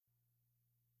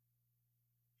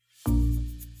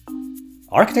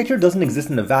Architecture doesn't exist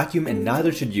in a vacuum, and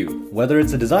neither should you. Whether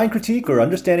it's a design critique or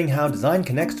understanding how design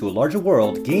connects to a larger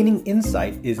world, gaining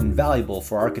insight is invaluable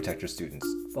for architecture students.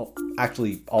 Well,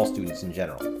 actually, all students in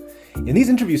general. In these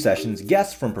interview sessions,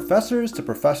 guests from professors to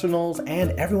professionals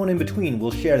and everyone in between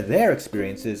will share their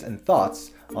experiences and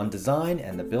thoughts on design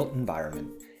and the built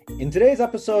environment. In today's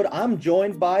episode, I'm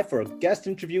joined for a guest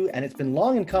interview, and it's been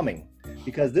long in coming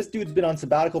because this dude's been on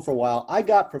sabbatical for a while. I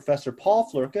got Professor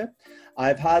Paul Floerke.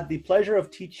 I've had the pleasure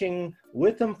of teaching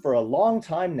with him for a long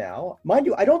time now. Mind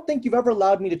you, I don't think you've ever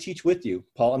allowed me to teach with you,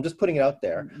 Paul. I'm just putting it out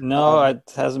there. No, it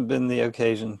hasn't been the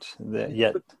occasion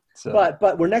yet. So.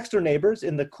 But we're next door neighbors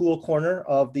in the cool corner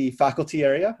of the faculty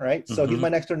area, right? So he's my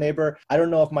next door neighbor. I don't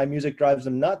know if my music drives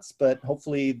him nuts, but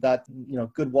hopefully that,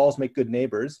 good walls make good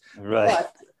neighbors. Right.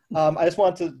 But I just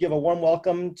want to give a warm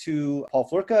welcome to Paul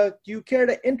Floerke. Do you care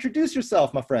to introduce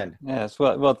yourself, my friend? Yes.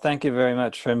 Well, thank you very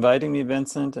much for inviting me,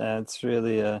 Vincent. It's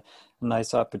really a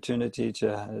nice opportunity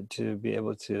to be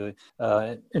able to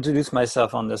introduce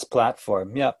myself on this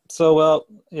platform. Yeah. So, well,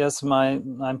 yes,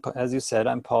 I'm as you said,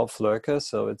 I'm Paul Floerke.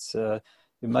 So it's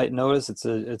you might notice it's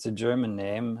a German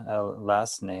name,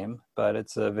 last name, but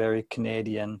it's a very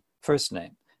Canadian first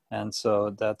name. And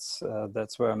so that's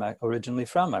where I'm originally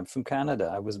from. I'm from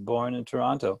Canada. I was born in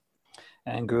Toronto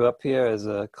and grew up here as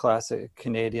a classic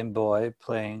Canadian boy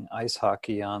playing ice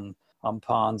hockey on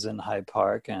ponds in High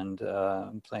Park and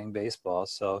playing baseball.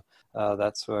 So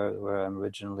that's where I'm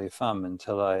originally from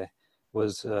until I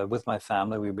was with my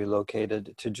family. We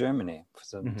relocated to Germany.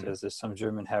 So there's some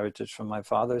German heritage from my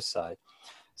father's side.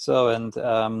 So, and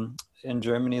in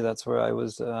Germany, that's where I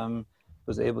was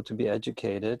able to be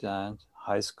educated,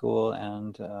 high school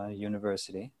and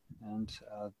university, and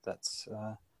that's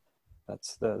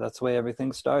the way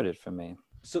everything started for me.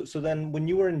 So then, when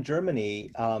you were in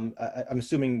Germany, I'm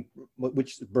assuming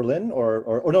which Berlin or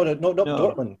no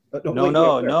Dortmund.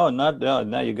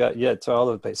 No. You got it's all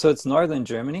over the place. So it's northern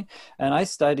Germany, and I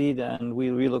studied, and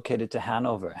we relocated to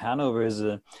Hanover. Hanover is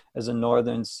a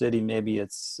northern city. Maybe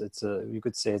it's you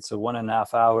could say it's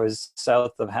 1.5 hours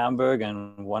south of Hamburg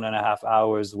and 1.5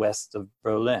 hours west of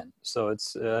Berlin. So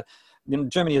it's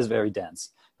Germany is very dense.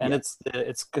 And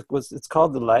it's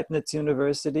called the Leibniz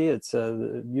University. It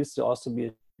used to also be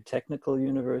a technical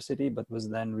university, but was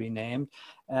then renamed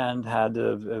and had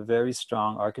a very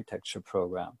strong architecture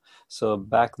program. So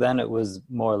back then it was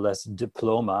more or less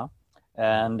diploma,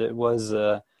 and it was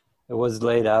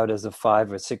laid out as a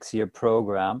 5 or 6 year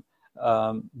program,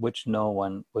 which no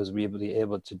one was really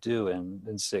able to do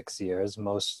in 6 years.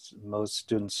 Most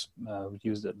students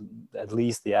used it, at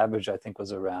least the average I think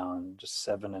was around just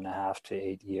 7.5 to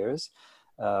 8 years.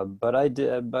 But I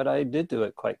did do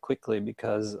it quite quickly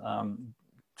because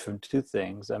from two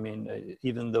things. I mean,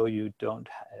 even though you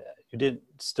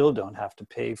still don't have to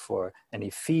pay for any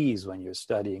fees when you're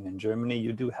studying in Germany,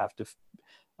 you do have to,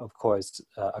 of course,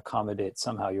 accommodate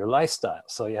somehow your lifestyle.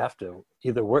 So you have to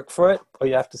either work for it or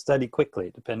you have to study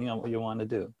quickly, depending on what you want to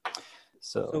do.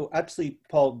 So actually,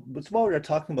 Paul, while we were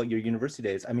talking about your university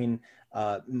days, I mean,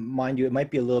 mind you, it might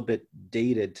be a little bit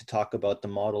dated to talk about the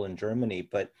model in Germany,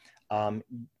 but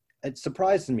it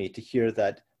surprised me to hear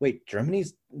that, wait, Germany,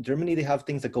 they have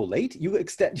things that go late? You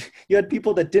had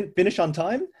people that didn't finish on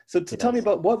time? So tell me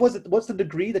about, what's the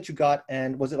degree that you got,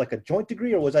 and was it like a joint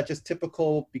degree, or was that just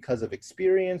typical because of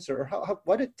experience, or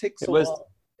why did it take so long?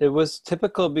 It was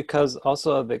typical because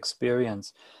also of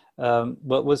experience.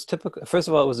 What was typical, first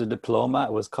of all, it was a diploma.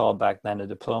 It was called back then a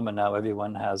diploma. Now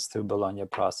everyone has, through Bologna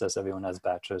process, everyone has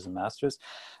bachelor's and master's.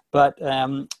 But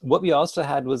what we also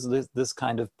had was this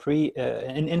kind of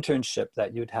an internship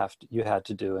that you had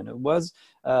to do, and it was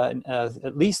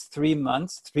at least 3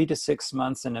 months, 3 to 6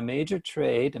 months in a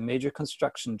major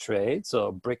construction trade,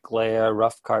 so bricklayer,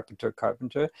 rough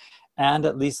carpenter, and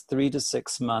at least 3 to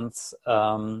 6 months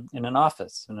in an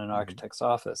architect's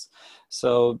office.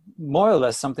 So more or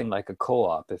less something like a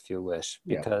co-op, if you wish,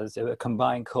 because a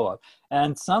combined co-op.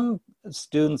 And some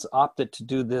students opted to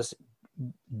do this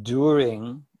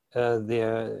during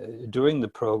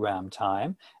the program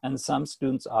time, and some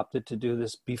students opted to do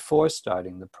this before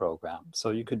starting the program.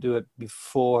 So you could do it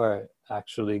before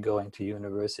actually going to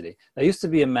university. There used to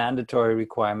be a mandatory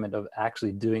requirement of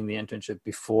actually doing the internship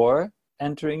before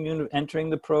entering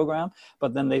the program,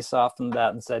 but then they softened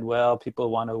that and said, well, people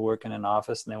want to work in an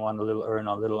office and they want to earn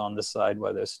a little on the side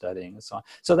while they're studying and so on.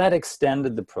 So that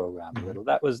extended the program a little.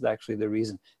 That was actually the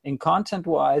reason. In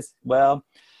content-wise,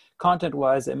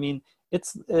 I mean,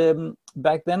 it's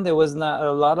back then there was not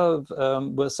a lot of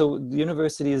so the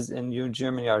universities in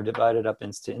Germany are divided up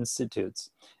into institutes,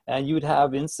 and you'd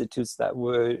have institutes that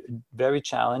were very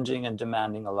challenging and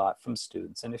demanding a lot from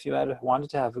students. And if you wanted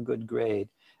to have a good grade,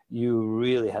 you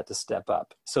really had to step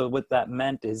up. So what that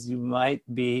meant is you might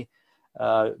be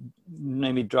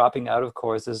maybe dropping out of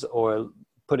courses or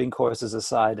putting courses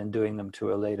aside and doing them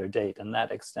to a later date, and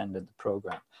that extended the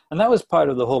program. And that was part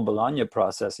of the whole Bologna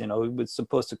process. You know, we were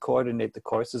supposed to coordinate the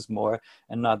courses more,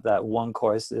 and not that one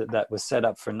course that was set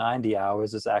up for 90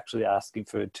 hours is actually asking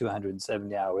for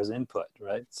 270 hours input,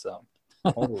 right? So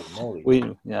Holy moly.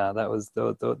 that was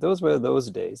those were those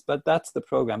days. But that's the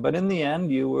program. But in the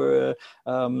end, you were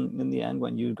in the end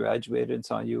when you graduated,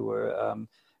 so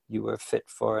you were fit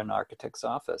for an architect's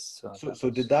office. So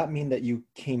did that mean that you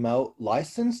came out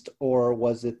licensed, or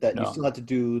was it that you still had to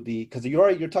do because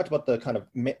you talked about the kind of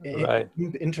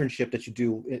internship that you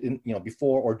do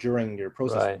before or during your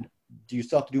process. Right. Do you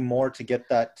still have to do more to get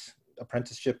that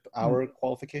apprenticeship hour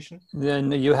qualification?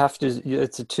 Then you have to.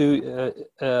 It's a two.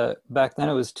 Back then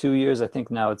it was 2 years. I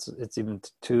think now it's even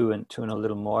two and a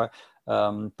little more.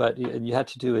 But you had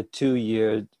to do a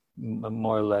 2-year,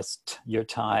 more or less your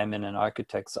time in an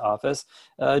architect's office,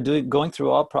 going through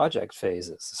all project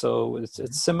phases. So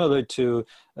it's similar to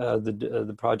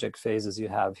the project phases you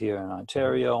have here in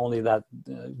Ontario, only that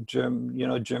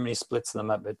Germany splits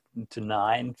them up into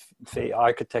 9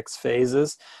 architects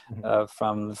phases,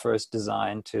 from the first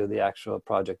design to the actual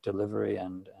project delivery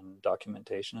and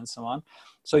documentation and so on.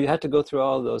 So you had to go through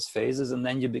all those phases, and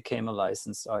then you became a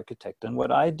licensed architect. And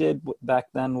what I did back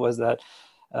then was that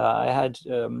I had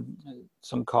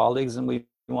some colleagues, and we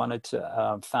wanted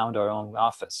to found our own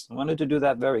office. We wanted to do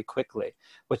that very quickly,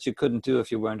 which you couldn't do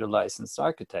if you weren't a licensed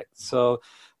architect. So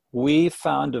we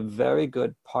found a very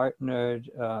good partner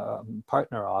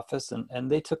office,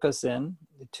 and they took us in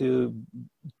to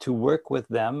work with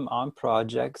them on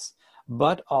projects,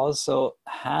 but also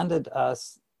handed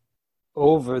us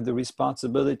over the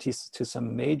responsibilities to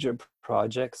some major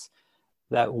projects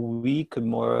that we could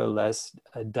more or less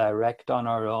direct on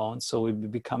our own. So we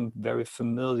become very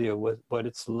familiar with what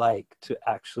it's like to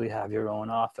actually have your own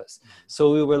office.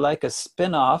 So we were like a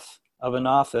spin-off of an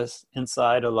office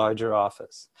inside a larger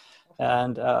office.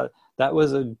 And that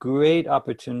was a great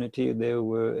opportunity. They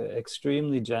were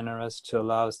extremely generous to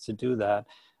allow us to do that.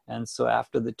 And so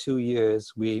after the 2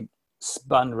 years, we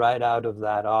spun right out of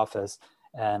that office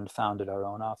and founded our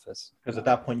own office. Because at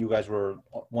that point, you guys were,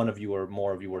 one of you or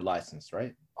more of you were licensed,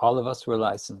 right? All of us were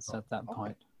licensed at that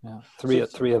point. Yeah,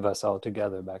 three of us all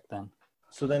together back then.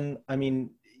 So then, I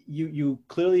mean, you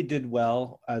clearly did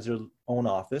well as your own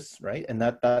office, right? And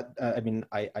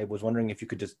I was wondering if you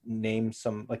could just name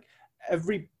some, like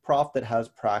every prof that has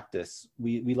practice,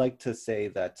 we like to say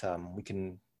that we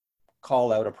can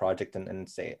call out a project and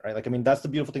say it, right? Like, I mean, that's the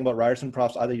beautiful thing about Ryerson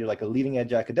profs. Either you're like a leading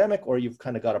edge academic or you've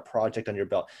kind of got a project on your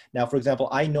belt. Now, for example,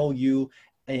 I know you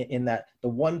in that the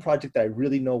one project that I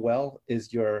really know well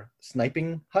is your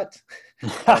sniping hut.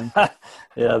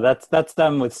 Yeah, that's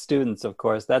done with students, of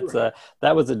course.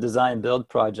 That was a design build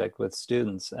project with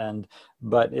students.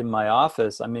 But in my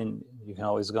office, I mean, you can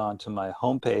always go onto my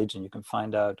homepage and you can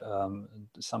find out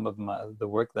some of the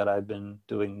work that I've been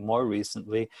doing more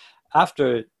recently.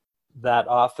 After that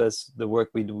office, the work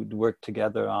we worked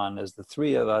together on as the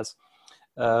three of us,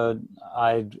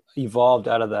 I evolved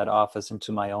out of that office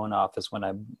into my own office when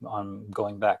I'm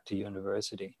going back to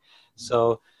university.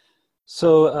 So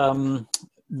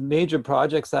major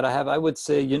projects that I have, I would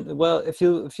say, if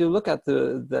you look at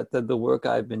the work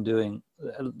I've been doing,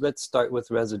 let's start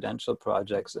with residential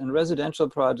projects. And residential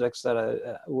projects that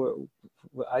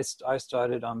I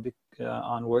started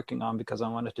on working on because I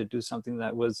wanted to do something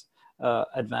that was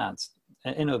advanced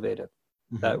and innovative,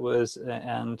 that was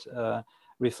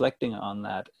reflecting on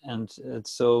that. And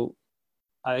so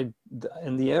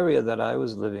in the area that I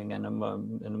was living in a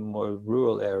more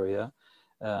rural area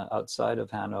outside of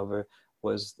Hanover,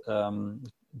 was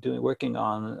working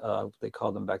on, they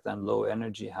called them back then low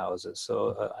energy houses.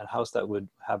 So a house that would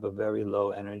have a very low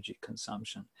energy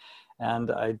consumption.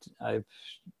 And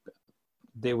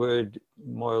they were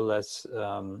more or less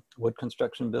wood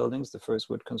construction buildings, the first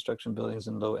wood construction buildings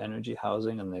in low energy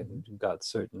housing, and they got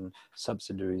certain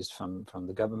subsidies from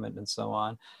the government and so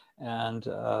on. And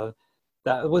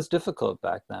that was difficult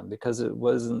back then because it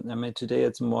wasn't, I mean, today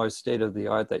it's more state of the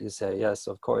art that you say, yes,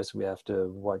 of course, we have to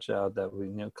watch out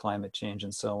that climate change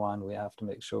and so on. We have to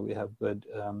make sure we have good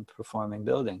performing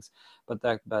buildings. But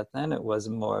back then it was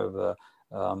more of a,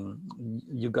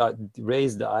 you got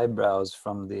raised eyebrows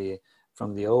from the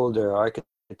older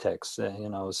architects,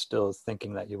 still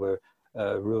thinking that you were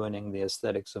ruining the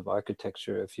aesthetics of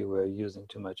architecture if you were using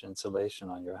too much insulation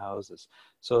on your houses.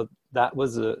 So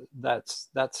that's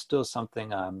still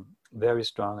something very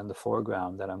strong in the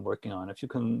foreground that I'm working on. If you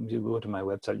go to my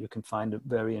website, you can find a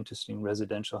very interesting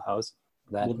residential house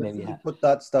We'll that maybe definitely put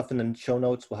that stuff in the show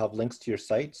notes. We'll have links to your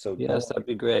site, so don't yes, worry. that'd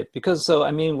be great. Because so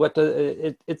I mean, what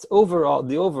it's overall,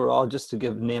 the overall, just to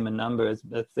give name a number, is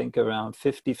I think around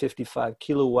 55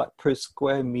 kilowatt per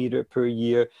square meter per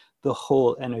year, the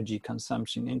whole energy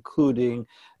consumption, including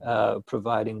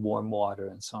providing warm water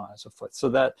and so on and so forth. So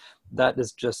that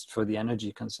is just for the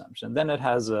energy consumption. Then it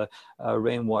has a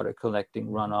rainwater collecting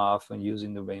runoff and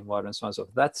using the rainwater and so on. So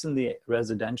that's in the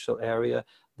residential area.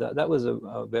 That was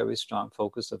a very strong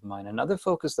focus of mine. Another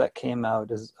focus that came out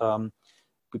is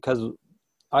because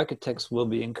architects will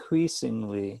be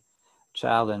increasingly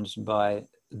challenged by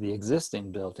the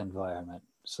existing built environment.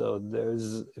 So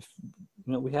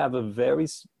we have a very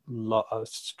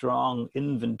strong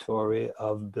inventory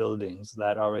of buildings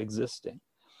that are existing.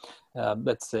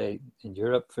 Let's say in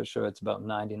Europe, for sure, it's about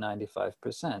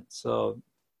 95%. So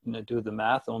do the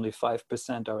math, only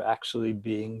 5% are actually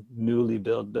being newly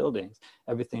built buildings.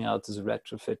 Everything else is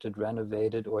retrofitted,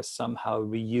 renovated, or somehow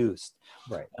reused.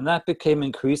 Right. And that became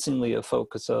increasingly a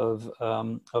focus of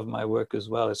my work as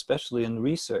well, especially in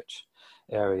research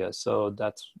area. So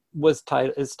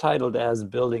is titled as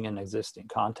Building in Existing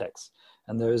Context.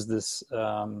 And there's this,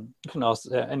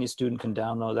 any student can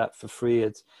download that for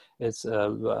free. It's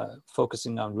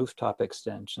focusing on rooftop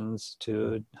extensions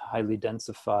to highly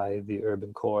densify the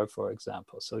urban core, for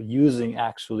example. So using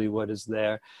actually what is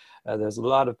there, there's a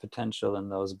lot of potential in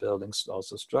those buildings,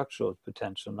 also structural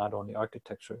potential, not only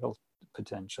architectural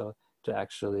potential to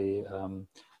actually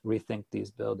rethink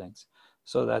these buildings.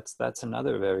 So that's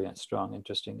another very strong,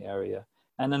 interesting area.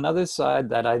 And another side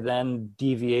that I then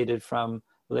deviated from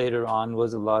later on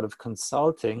was a lot of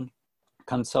consulting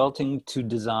to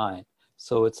design.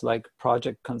 So it's like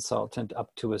project consultant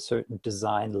up to a certain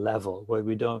design level where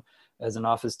we don't, as an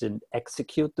office, didn't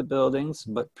execute the buildings,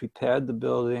 but prepared the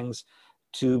buildings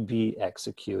to be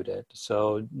executed.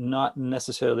 So not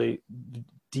necessarily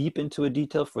deep into a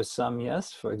detail. For some,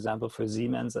 yes. For example, for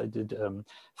Siemens, I did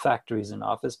factories and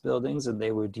office buildings, and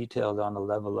they were detailed on a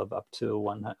level of up to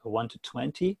 1 to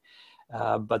 20.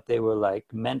 But they were like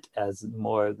meant as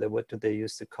more, what did they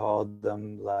used to call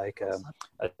them, like a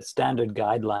standard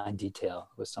guideline detail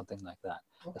or something like that.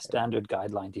 Okay. A standard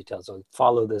guideline detail. So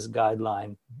follow this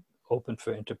guideline, open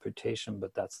for interpretation,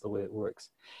 but that's the way it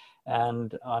works.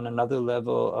 And on another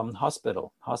level,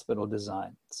 hospital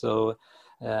design. So,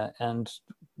 and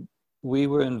we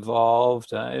were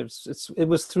involved, it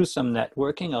was through some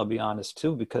networking, I'll be honest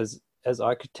too, because as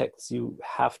architects, you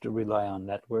have to rely on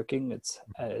networking. It's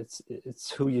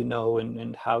who you know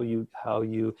and how you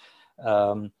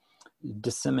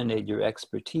disseminate your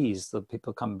expertise, so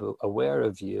people come aware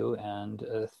of you and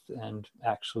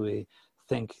actually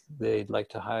think they'd like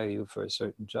to hire you for a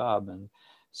certain job. And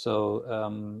so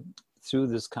through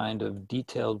this kind of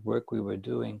detailed work we were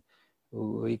doing,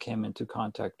 we came into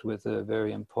contact with a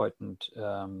very important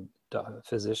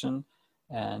physician.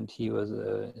 And he was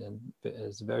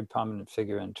is a very prominent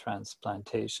figure in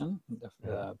transplantation,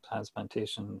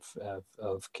 transplantation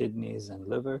of kidneys and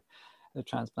liver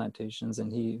transplantations.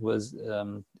 And he was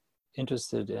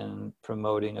interested in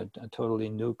promoting a totally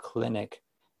new clinic,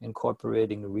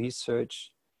 incorporating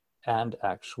research and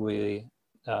actually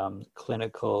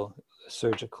clinical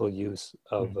surgical use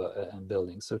of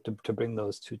buildings. So to bring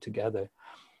those two together.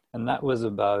 And that was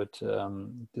about,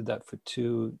 did that for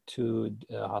two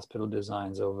hospital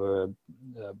designs over an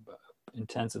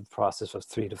intensive process of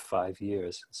 3 to 5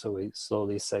 years. So we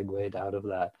slowly segued out of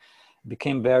that. It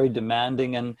became very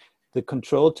demanding, and the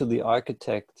control to the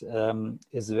architect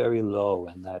is very low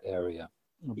in that area.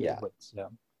 Yeah.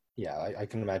 Yeah, I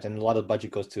can imagine. A lot of the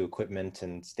budget goes to equipment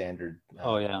and standard.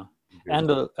 Oh, yeah.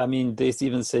 And I mean, they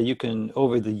even say you can,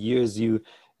 over the years, the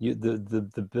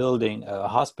building,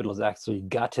 hospital is actually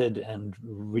gutted and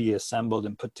reassembled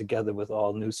and put together with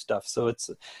all new stuff. So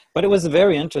but it was a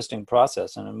very interesting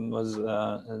process, and it was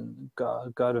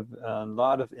got a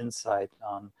lot of insight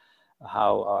on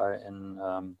how our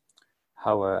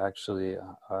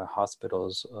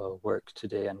hospitals work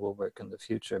today and will work in the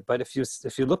future. But if you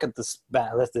look at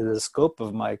the scope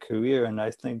of my career, and I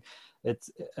think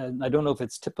and I don't know if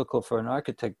it's typical for an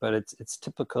architect, but it's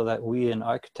typical that we in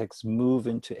architects move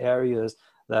into areas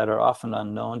that are often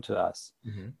unknown to us.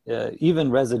 Mm-hmm. Even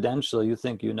residential, you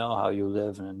think you know how you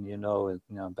live, and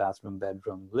bathroom,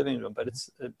 bedroom, living room, but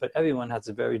everyone has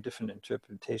a very different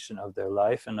interpretation of their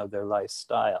life and of their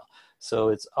lifestyle. So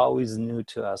it's always new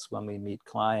to us when we meet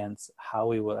clients how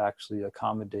we will actually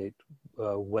accommodate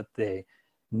what they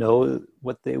know,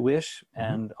 what they wish,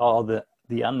 mm-hmm. and all the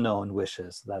unknown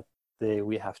wishes that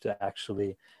we have to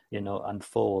actually,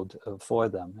 unfold for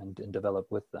them and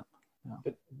develop with them. Yeah.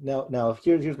 But now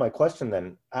here's my question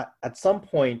then. At some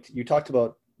point, you talked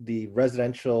about the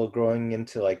residential, growing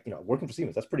into like, working for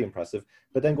Siemens, that's pretty impressive.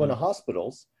 But then going to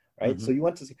hospitals, right? Mm-hmm. So you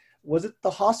went to see, was it the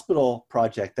hospital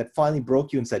project that finally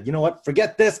broke you and said, you know what,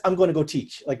 forget this, I'm going to go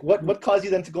teach? Like what caused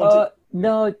you then to go into?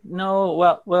 No,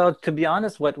 no. Well, to be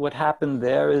honest, what happened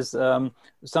there is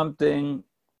something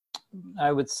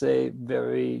I would say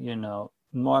very,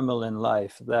 normal in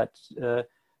life. That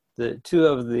the two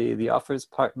of the office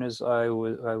partners I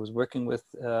was working with,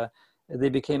 they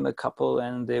became a couple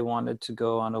and they wanted to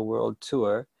go on a world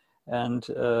tour, and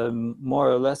more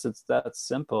or less it's that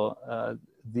simple.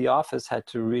 The office had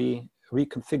to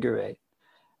reconfigure,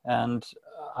 and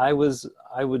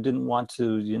didn't want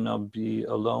to be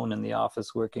alone in the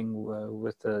office working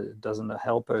with a dozen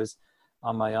helpers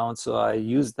on my own. So I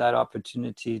used that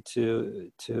opportunity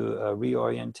to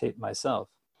reorientate myself.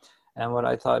 And what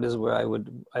I thought is where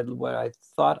I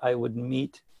thought I would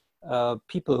meet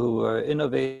people who were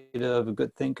innovative,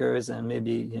 good thinkers, and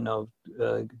maybe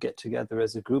get together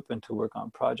as a group and to work on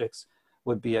projects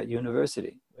would be at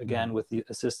university, again with the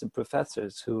assistant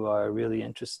professors who are really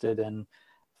interested in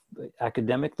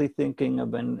academically thinking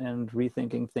of and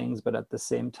rethinking things, but at the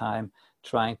same time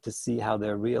trying to see how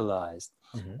they're realized.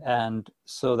 And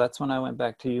so that's when I went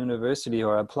back to university,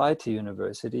 or applied to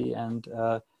university, and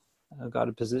got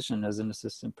a position as an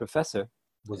assistant professor.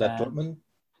 Was that Dortmund?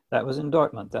 That was in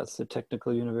Dortmund. That's the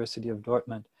Technical University of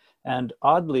Dortmund. And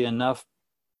oddly enough,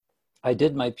 I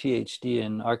did my PhD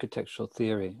in architectural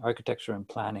theory, architecture and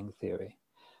planning theory.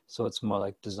 So it's more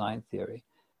like design theory.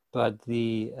 But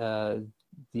the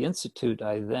institute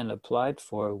I then applied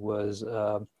for was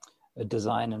a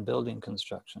design and building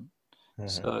construction.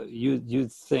 So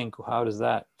you'd think, how does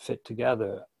that fit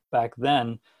together? Back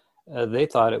then, they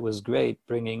thought it was great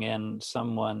bringing in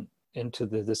someone into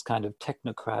this kind of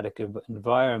technocratic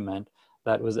environment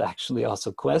that was actually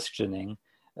also questioning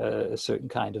a certain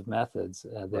kind of methods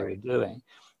they were doing.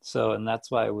 So, and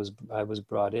that's why I was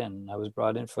brought in. I was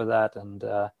brought in for that, and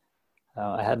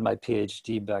I had my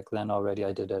PhD back then already.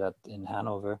 I did it in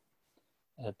Hanover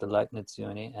at the Leibniz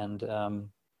Uni, and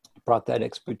brought that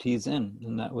expertise in.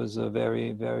 And that was a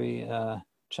very, very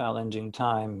challenging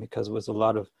time, because it was a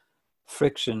lot of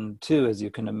friction too, as you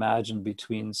can imagine,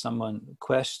 between someone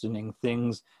questioning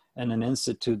things and an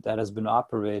institute that has been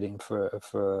operating for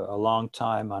a long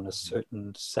time on a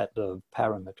certain set of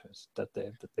parameters that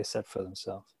they set for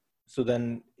themselves. So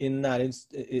then in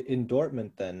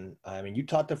Dortmund, then, I mean, you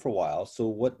taught there for a while. So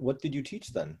what did you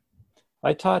teach then?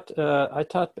 I taught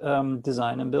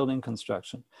design and building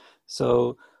construction.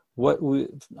 So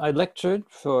I lectured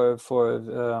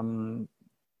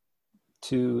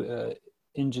to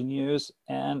engineers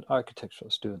and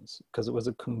architectural students, because it was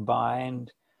a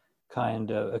combined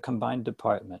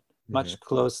department, much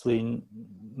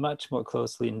more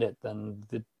closely knit than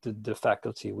the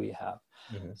faculty we have.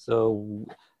 So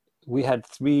we had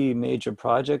three major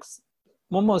projects,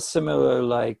 almost similar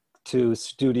like to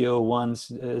Studio 1,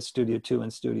 Studio 2,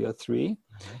 and Studio 3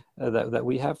 that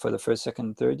we have for the first, second,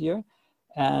 and third year.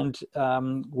 And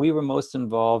we were most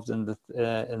involved in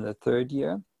the third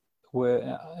year,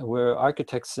 where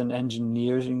architects and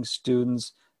engineering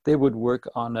students, they would work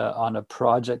on a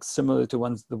project similar to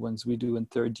the ones we do in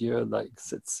third year, like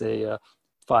let's say a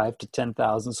 5,000 to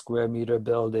 10,000 square meter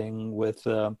building with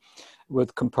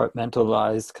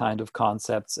compartmentalized kind of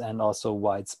concepts and also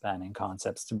wide spanning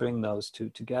concepts, to bring those two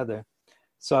together.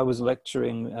 So I was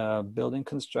lecturing building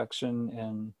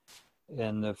construction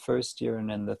in the first year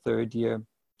and in the third year,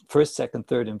 first, second,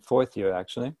 third, and fourth year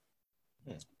actually,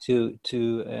 to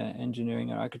engineering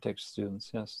and architecture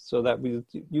students. Yes, so that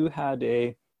you had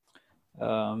a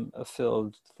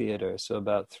filled theater, so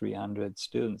about 300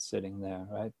 students sitting there,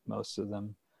 right? Most of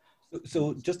them.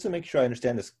 So just to make sure I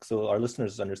understand this, so our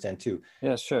listeners understand too.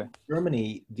 Yeah, sure.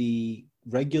 Germany, the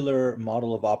regular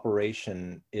model of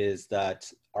operation is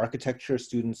that architecture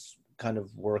students kind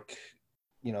of work,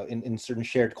 in certain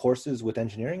shared courses with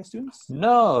engineering students?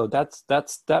 No, that's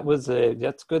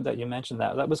good that you mentioned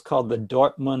that. That was called the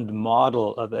Dortmund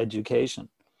model of education,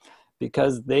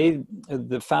 because the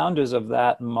founders of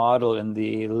that model in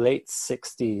the late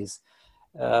 60s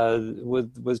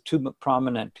was two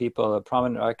prominent people. A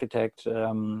prominent architect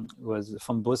was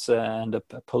von Busse, and a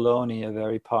Poloni, a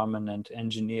very prominent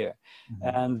engineer.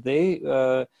 And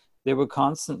they were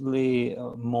constantly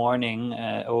mourning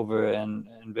over and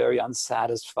very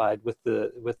unsatisfied with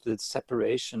the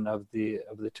separation of the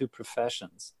two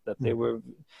professions, that they were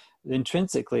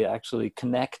intrinsically actually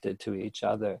connected to each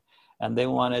other. And they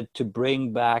wanted to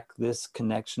bring back this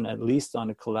connection, at least on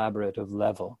a collaborative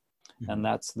level. And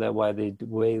that's why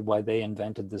they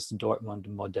invented this Dortmund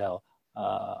model,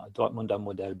 Dortmunder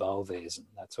Modellbauwesen.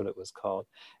 That's what it was called.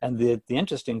 And the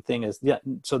interesting thing is, yeah,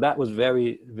 so that was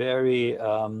very, very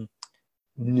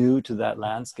new to that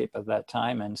landscape at that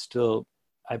time, and still,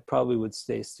 I probably would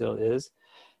say still is.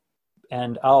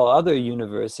 And our other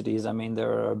universities, I mean,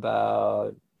 there are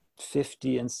about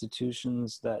 50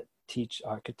 institutions that teach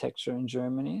architecture in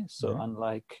Germany. So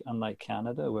unlike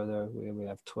Canada, where we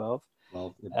have 12.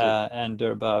 Well, And there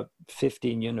are about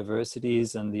 15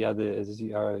 universities, and the other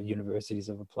are universities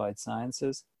of applied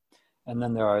sciences. And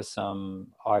then there are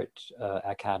some art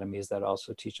academies that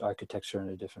also teach architecture in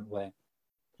a different way.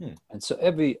 And so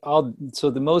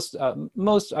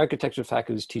most architecture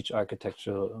faculties teach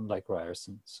architecture like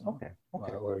Ryerson, so,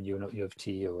 or U of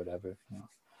T or whatever. You know.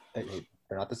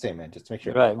 They're not the same, man. Just to make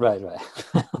sure. Right.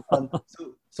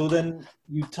 So then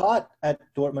you taught at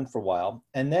Dortmund for a while,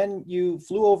 and then you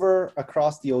flew over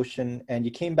across the ocean, and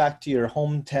you came back to your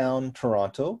hometown,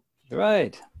 Toronto.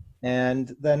 Right.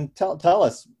 And then tell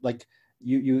us, like,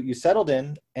 you settled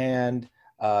in, and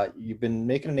you've been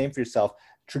making a name for yourself.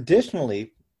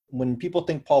 Traditionally, when people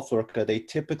think Paul Floerke, they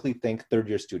typically think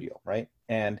third-year studio, right?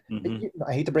 And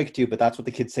I hate to break it to you, but that's what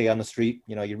the kids say on the street.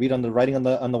 You know, you read on the writing on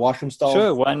the washroom stall.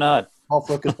 Sure, why not? Paul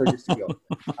Floerke, third-year studio.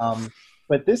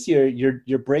 But this year,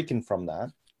 you're breaking from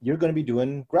that. You're going to be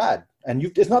doing grad, and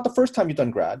it's not the first time you've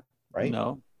done grad, right?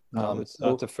 No, it's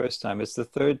not the first time. It's the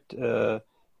third.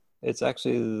 It's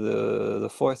actually the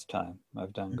fourth time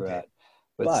I've done grad.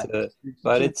 But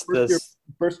it's this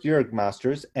first year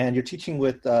masters, and you're teaching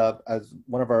with as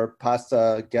one of our past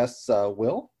guests,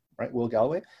 Will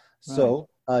Galloway. So,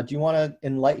 do you want to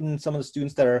enlighten some of the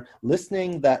students that are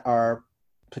listening that are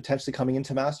potentially coming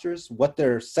into masters, what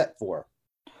they're set for?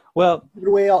 Well,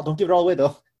 don't give it all away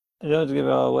though. Don't give it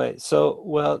all away. So,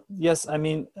 well, yes, I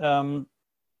mean,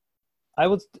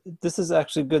 this is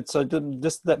actually good. So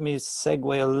just let me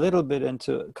segue a little bit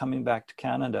into coming back to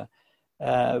Canada.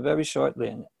 Very shortly.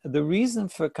 And the reason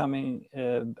for coming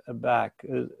back,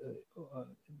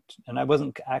 and I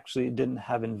didn't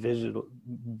have envisioned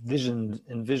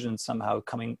somehow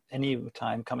coming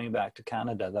back to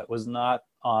Canada. That was not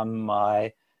on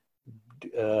my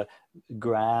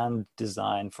grand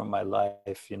design for my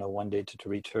life, you know, one day to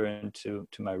return to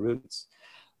my roots.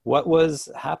 What was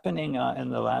happening in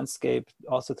the landscape,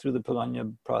 also through the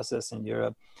Bologna process in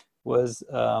Europe, was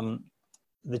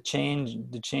the change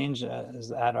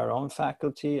is at our own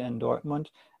faculty in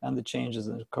Dortmund, and the changes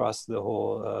across the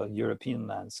whole European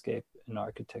landscape in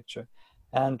architecture.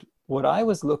 And what I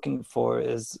was looking for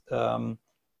is,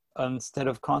 instead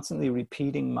of constantly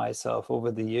repeating myself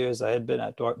over the years, I had been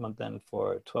at Dortmund then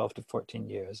for 12 to 14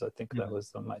 years, I think that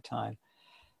was my time,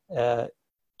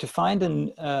 to find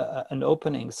an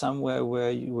opening somewhere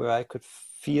where I could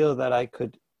feel that I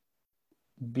could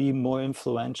be more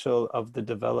influential of the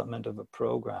development of a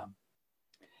program.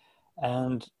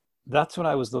 And that's what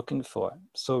I was looking for.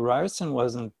 So Ryerson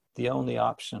wasn't the only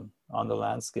option on the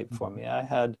landscape for me. I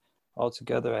had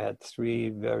three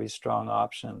very strong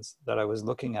options that I was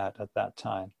looking at that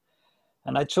time.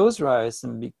 And I chose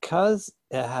Ryerson because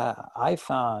I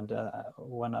found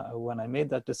when I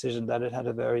made that decision that it had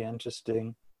a very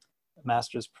interesting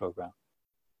master's program.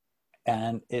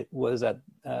 And it was at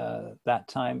that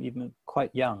time even quite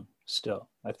young still.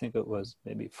 I think it was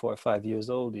maybe 4 or 5 years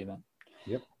old even.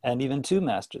 Yep. And even 2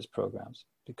 master's programs,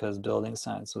 because building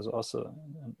science was also a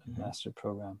master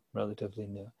program, relatively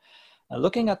new. And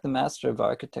looking at the Master of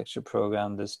Architecture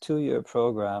program, this 2-year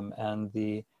program, and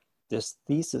this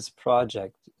thesis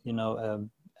project, you know,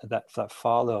 that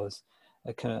follows,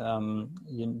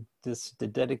 the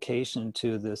dedication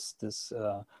to this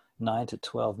 9 to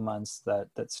 12 months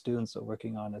that students are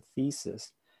working on a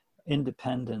thesis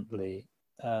independently,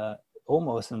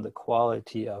 almost in the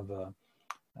quality of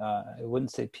I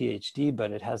wouldn't say PhD,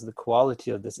 but it has the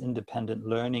quality of this independent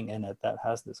learning in it that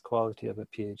has this quality of a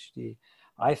PhD.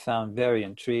 I found very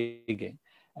intriguing,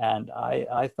 and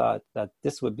I thought that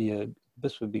this would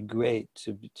be great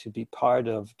to be part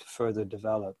of, to further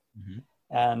develop,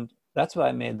 and that's why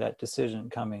I made that decision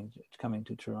coming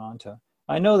to Toronto.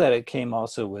 I know that it came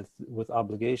also with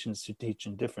obligations to teach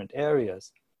in different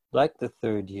areas, like the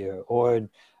 3rd year, or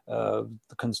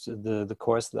the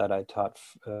course that I taught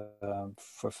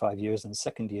for 5 years in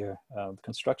 2nd year, the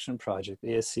construction project,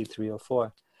 ASC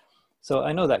 304. So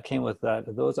I know that came with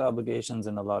those obligations,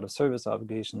 and a lot of service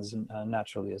obligations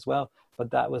naturally as well,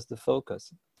 but that was the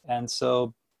focus. And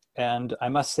I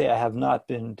must say I have not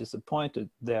been disappointed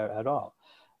there at all.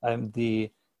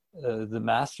 The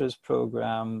master's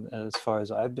program, as far as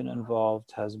I've been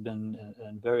involved, has been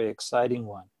a very exciting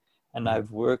one. And I've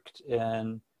worked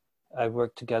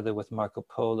together with Marco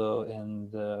Polo in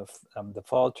the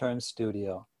fall term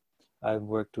studio. I've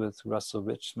worked with Russell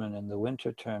Richmond in the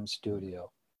Winter Term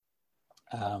Studio.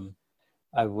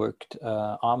 I worked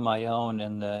on my own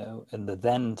in the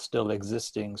then still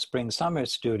existing Spring Summer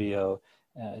Studio,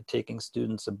 taking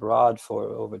students abroad for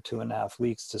over 2.5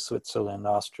 weeks to Switzerland,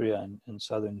 Austria, and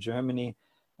southern Germany,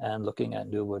 and looking at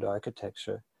New Wood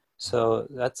architecture. So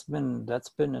that's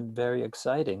been very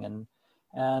exciting,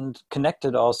 and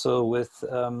connected also with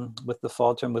the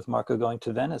fall term with Marco going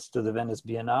to Venice, to the Venice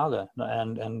Biennale,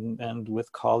 and with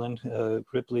Colin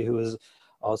Ripley, who is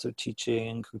also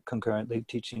concurrently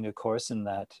teaching a course in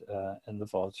that in the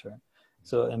fall term.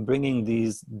 So, and bringing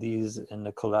these in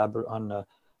on a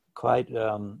quite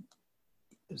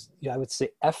I would say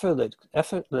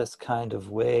effortless kind of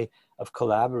way of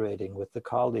collaborating with the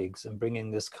colleagues and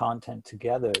bringing this content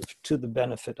together to the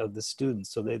benefit of the students,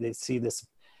 so they see this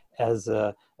as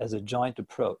a joint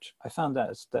approach. I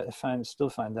still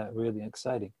find that really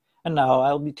exciting. And now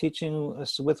I'll be teaching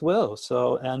with Will.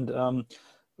 So, and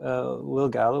Will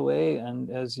Galloway, and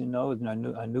as you know,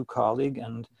 a new colleague,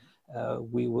 and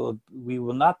we will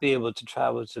not be able to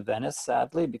travel to Venice,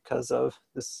 sadly, because of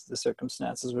the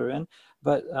circumstances we're in.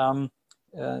 But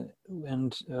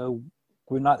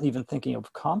we're not even thinking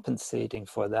of compensating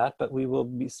for that. But we will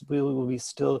be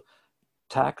still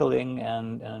tackling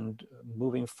and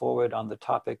moving forward on the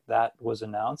topic that was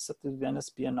announced at the Venice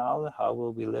Biennale. How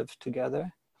will we live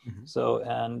together? Mm-hmm. So,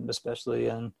 and especially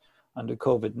under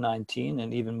COVID-19,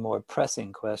 an even more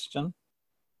pressing question.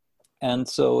 And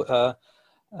so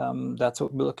that's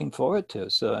what we're looking forward to.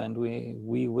 So, and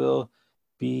we will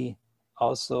be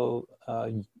also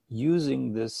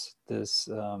using this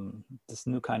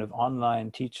new kind of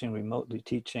online teaching, remotely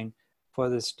teaching for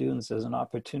the students as an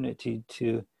opportunity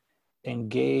to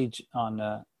engage on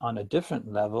a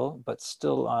different level, but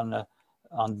still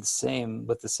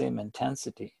with the same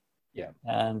intensity. Yeah.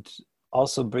 And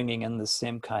also bringing in the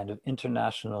same kind of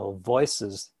international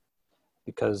voices,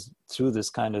 because through this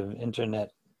kind of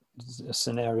internet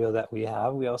scenario that we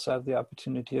also have the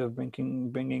opportunity of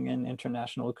bringing in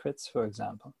international crits, for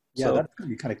example. Yeah, so that's going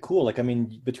to be kind of cool. Like, I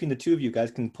mean, between the two of you guys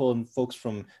can pull in folks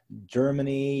from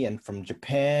Germany and from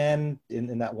Japan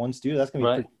in that one studio. That's going to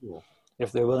be pretty cool.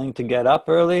 If they're willing to get up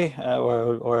early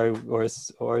or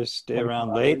stay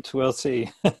around late, we'll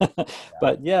see. Yeah.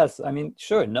 But yes, I mean,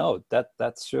 sure, no,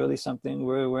 that's surely something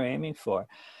we're aiming for,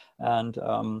 and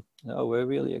no, we're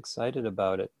really excited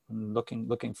about it and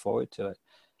looking forward to it.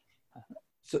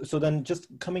 So then, just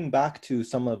coming back to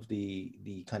some of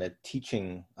the kind of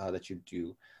teaching that you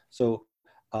do. So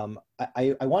I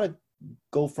want to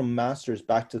go from master's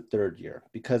back to third year,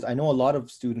 because I know a lot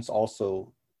of students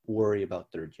also worry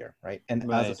about third year, right?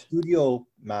 And as a studio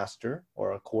master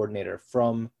or a coordinator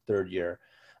from third year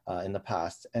in the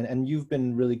past, and you've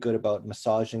been really good about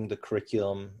massaging the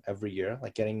curriculum every year,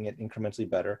 like getting it incrementally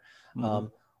better. Mm-hmm.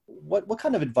 What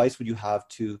kind of advice would you have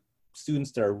to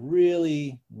students that are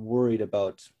really worried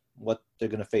about what they're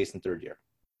going to face in third year?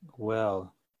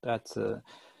 Well,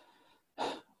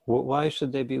 why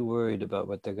should they be worried about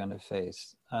what they're going to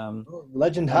face?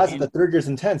 Legend has it that third year's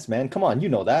intense, man. Come on, you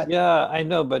know that. Yeah, I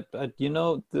know, but you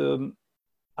know,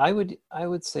 I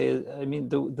would say, I mean,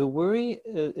 the worry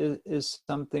is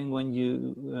something when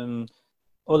you,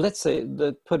 or let's say,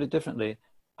 put it differently.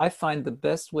 I find the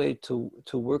best way to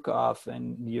work off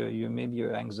and maybe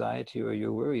your anxiety or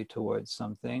your worry towards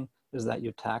something is that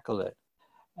you tackle it.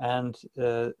 And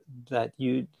that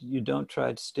you don't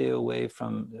try to stay away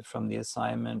from the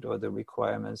assignment or the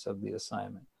requirements of the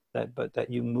assignment, but that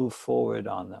you move forward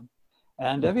on them.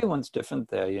 And everyone's different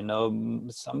there, you know.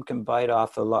 Some can bite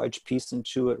off a large piece and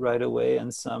chew it right away,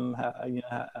 and some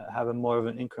have a more of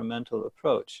an incremental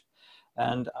approach.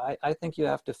 And I think you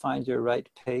have to find your right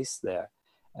pace there,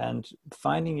 and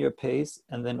finding your pace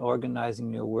and then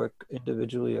organizing your work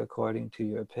individually according to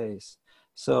your pace.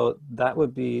 So that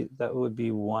would be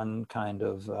one kind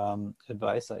of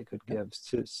advice I could give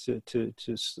to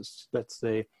let's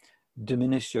say,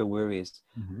 diminish your worries.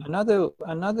 Mm-hmm.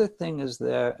 Another thing is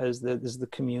the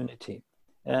community.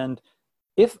 And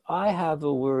if I have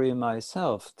a worry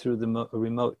myself through the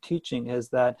remote teaching, is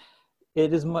that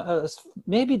it is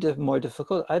maybe more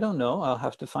difficult. I don't know. I'll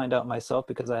have to find out myself,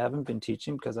 because I haven't been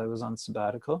teaching because I was on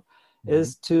sabbatical. Mm-hmm.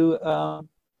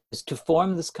 Is to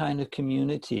form this kind of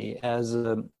community as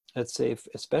let's say,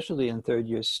 especially in third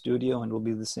year studio, and will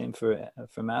be the same for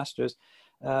masters,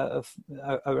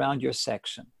 around your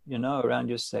section, around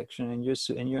your section and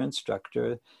your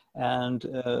instructor, and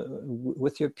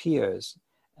with your peers,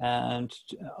 and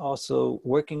also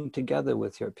working together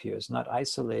with your peers, not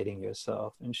isolating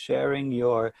yourself, and sharing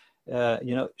your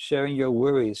sharing your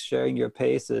worries, sharing your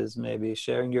paces, maybe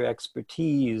sharing your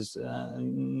expertise,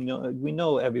 we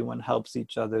know everyone helps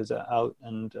each other's out,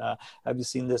 and have you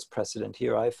seen this precedent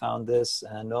here? I found this,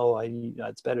 and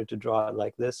it's better to draw it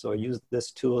like this or use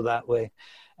this tool that way.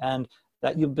 And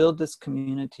that you build this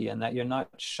community, and that you're not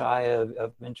shy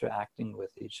of interacting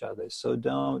with each other. So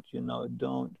don't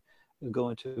go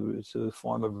into a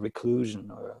form of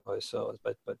reclusion or so,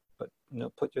 but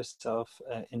put yourself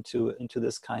into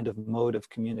this kind of mode of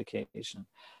communication.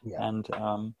 Yeah. And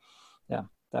yeah,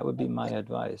 that would be my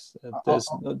advice.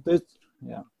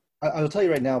 Yeah. I'll tell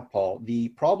you right now, Paul, the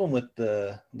problem with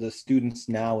the students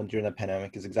now and during the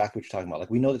pandemic is exactly what you're talking about.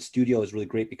 Like, we know that studio is really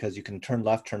great because you can turn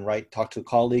left, turn right, talk to a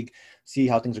colleague, see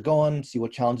how things are going, see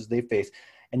what challenges they face.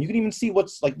 And you can even see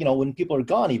what's, like, when people are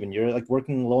gone, even you're like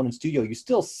working alone in studio, you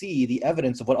still see the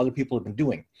evidence of what other people have been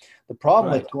doing. The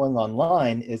problem with going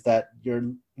online is that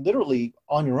you're literally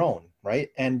on your own, right?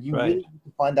 And you really need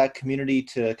to find that community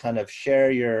to kind of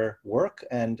share your work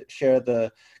and share the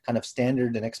kind of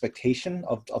standard and expectation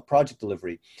of project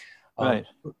delivery. But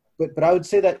I would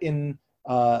say that in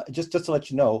just to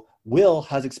let you know, Will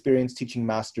has experience teaching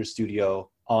Master Studio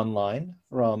online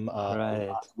from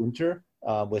last winter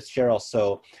with Cheryl.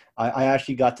 So I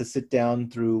actually got to sit down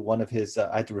through one of his,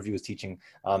 I had to review his teaching.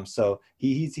 So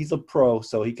he's a pro,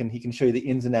 so he can show you the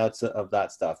ins and outs of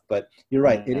that stuff. But you're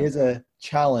right, it is a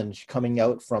challenge coming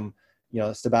out from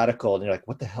sabbatical, and you're like,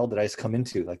 what the hell did I just come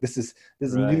into? Like, this is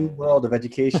a new world of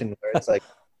education where it's like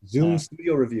Zoom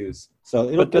studio reviews.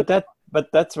 So but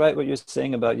that's right, what you're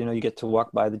saying about, you get to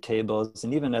walk by the tables,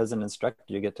 and even as an instructor,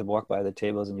 you get to walk by the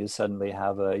tables and you suddenly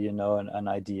have an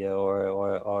idea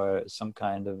or some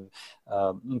kind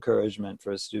of encouragement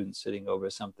for a student sitting over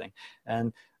something.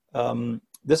 And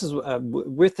this is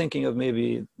we're thinking of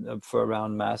maybe for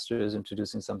around Masters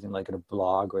introducing something like a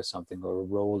blog or something, or a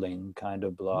rolling kind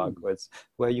of blog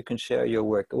where you can share your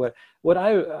work. What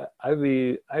I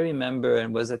remember,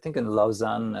 and was, I think, in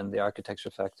Lausanne and the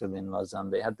architecture faculty in Lausanne,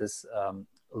 they had this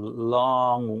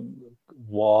long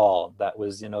wall that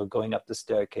was going up the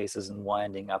staircases and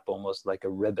winding up almost like a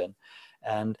ribbon.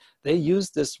 And they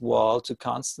used this wall to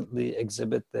constantly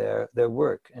exhibit their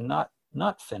work, and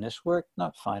not finished work,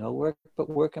 not final work, but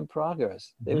work in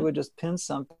progress. They would just pin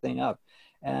something up,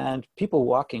 and people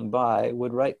walking by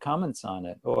would write comments on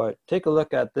it, or take a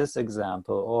look at this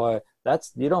example, or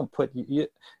you don't put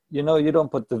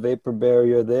the vapor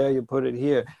barrier there, you put it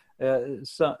here.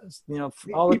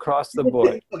 All across the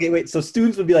board. Okay, wait. So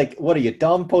students would be like, "What are you,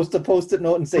 dumb? Post a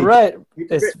note and say." Right.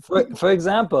 For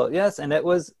example, yes, and it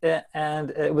was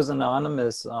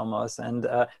anonymous almost. And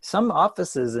some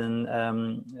offices in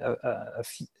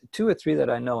two or three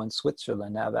that I know in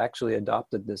Switzerland have actually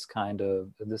adopted this kind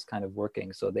of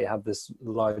working. So they have this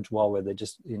large wall where they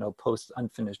just post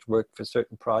unfinished work for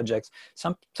certain projects.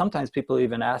 Sometimes people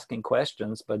even asking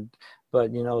questions, but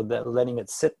that letting it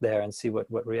sit there and see what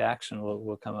reaction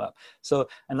will come up. So,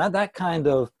 and that kind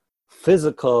of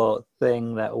physical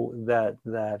thing that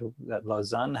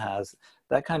Lausanne has,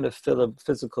 that kind of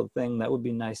physical thing, that would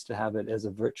be nice to have it as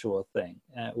a virtual thing,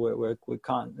 where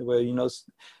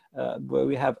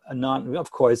we have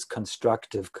of course,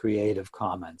 constructive, creative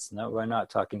comments. No, we're not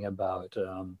talking about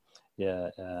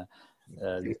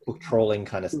Facebook trolling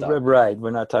kind of stuff. Right.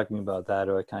 We're not talking about that,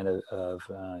 or kind of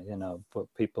for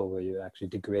people where you're actually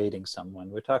degrading someone.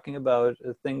 We're talking about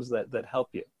things that help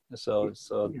you. So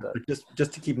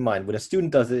just to keep in mind, when a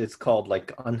student does it, it's called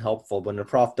like unhelpful. When a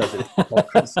prof does it,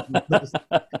 it's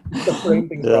called frame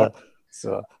things wrong.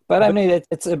 So, but I mean,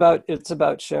 it's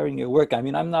about sharing your work. I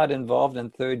mean, I'm not involved in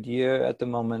third year at the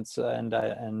moment, so, and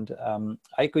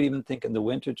I could even think in the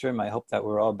winter term. I hope that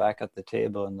we're all back at the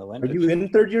table in the winter. Are you in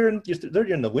third year? You're third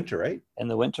year in the winter, right? In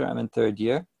the winter, I'm in third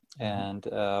year, and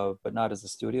but not as a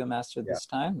studio master this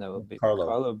time. That will be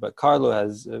Carlo. But Carlo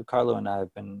and I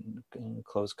have been in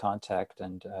close contact,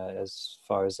 and as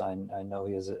far as I know,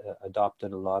 he has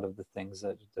adopted a lot of the things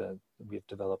that we've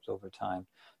developed over time.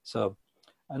 So.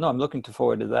 I know I'm looking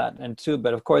forward to that,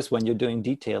 but of course, when you're doing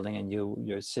detailing and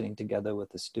you're sitting together with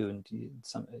the student,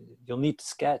 you'll need to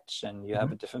sketch, and you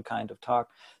have a different kind of talk.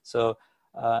 So,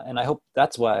 and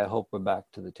that's why I hope we're back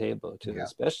to the table too,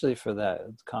 especially for that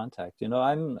contact.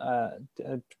 I'm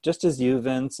just as you,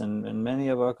 Vince, and many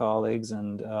of our colleagues,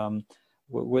 and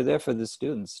we're there for the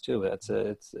students too. It's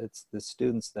the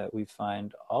students that we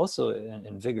find also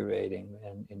invigorating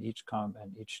in each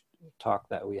talk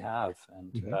that we have,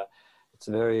 and. It's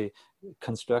a very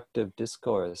constructive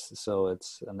discourse,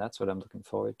 and that's what I'm looking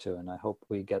forward to, and I hope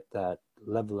we get that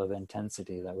level of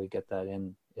intensity, that we get that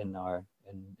in our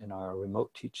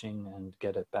remote teaching, and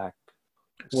get it back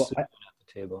soon at the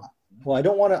table. Well, I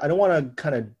don't want to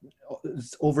kind of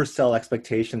oversell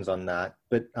expectations on that,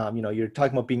 but you're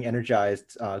talking about being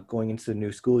energized going into the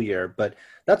new school year, but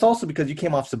that's also because you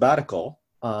came off sabbatical,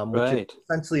 which is Right,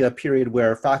 essentially a period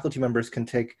where faculty members can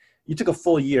take. You took a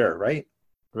full year, right?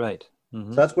 right. Hmm.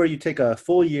 So that's where you take a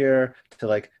full year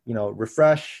to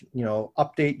refresh,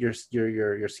 update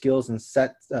your skills and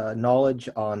set knowledge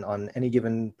on any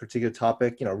given particular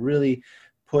topic. Really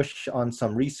push on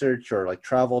some research or like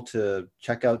travel to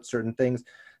check out certain things.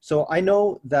 So I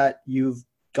know that you've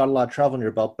got a lot of travel in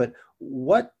your belt, but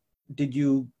what did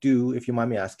you do, if you mind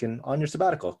me asking, on your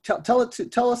sabbatical? Tell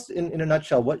us in a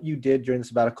nutshell what you did during the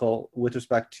sabbatical with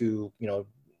respect to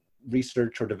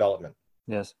research or development.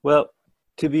 Yes. Well,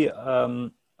 to be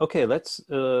okay, let's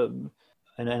in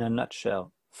a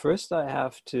nutshell. First, I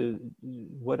have to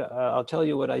I'll tell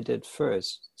you what I did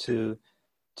first to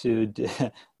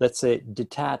let's say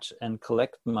detach and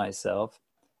collect myself.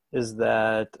 Is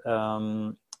that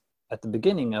at the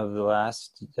beginning of the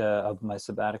last of my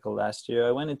sabbatical last year,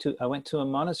 I went to a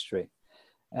monastery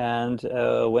and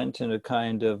went in a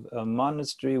kind of a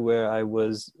monastery where I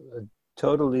was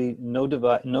totally no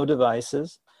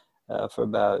devices for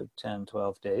about 10,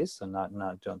 12 days. So not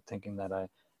don't thinking that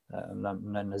I'm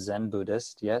not a Zen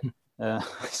Buddhist yet.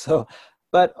 So,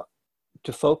 but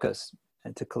to focus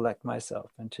and to collect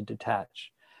myself and to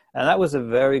detach. And that was a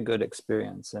very good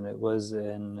experience. And it was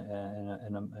in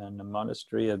a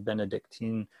monastery, a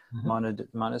Benedictine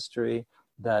monastery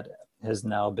that has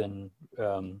now been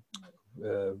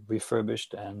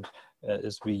refurbished and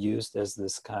is reused as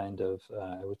this kind of,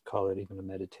 I would call it even a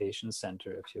meditation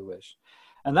center, if you wish.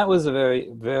 And that was a very,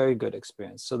 very good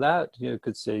experience. So that you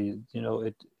could say,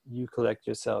 you collect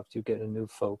yourself, you get a new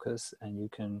focus, and you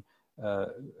can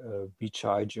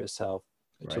recharge yourself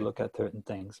to Right. look at certain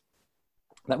things.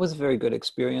 That was a very good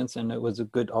experience, and it was a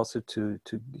good also to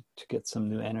get some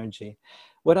new energy.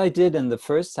 What I did in the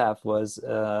first half was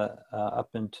up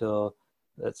until,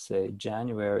 let's say,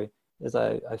 January, is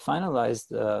I finalized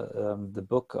the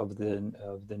book of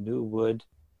the New Wood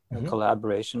Mhm.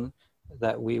 collaboration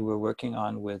that we were working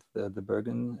on with the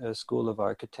Bergen School of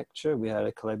Architecture. We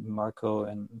had Marco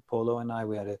and Polo and I,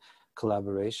 we had a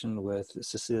collaboration with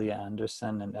Cecilia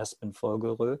Anderson and Espen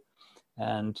Fogelrud,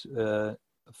 and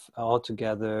all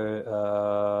together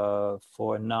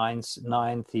for nine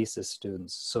thesis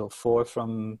students. So 4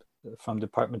 from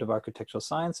Department of Architectural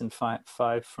Science and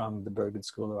five from the Bergen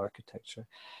School of Architecture.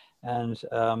 And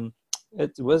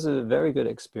it was a very good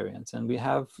experience. And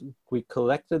we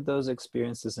collected those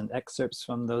experiences and excerpts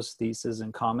from those theses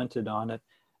and commented on it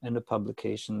in a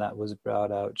publication that was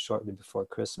brought out shortly before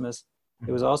Christmas.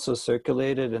 It was also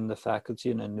circulated in the faculty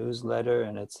in a newsletter,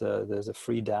 and there's a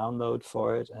free download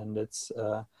for it, and there's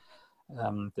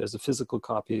a physical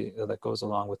copy that goes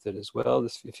along with it as well,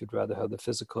 if you'd rather have the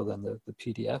physical than the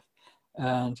PDF.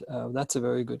 And that's a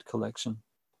very good collection.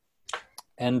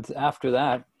 And after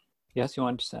that, yes, you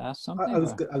wanted to ask something? I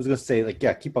was going to say,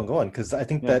 yeah, keep on going, because I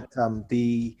think Yeah. that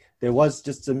there was,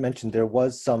 just to mention, there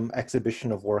was some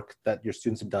exhibition of work that your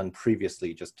students have done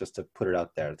previously, just to put it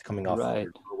out there. It's coming off of Right.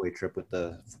 your Norway trip with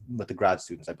the grad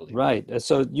students, I believe. Right.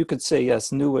 So you could say,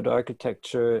 yes, New Wood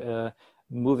architecture,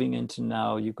 moving into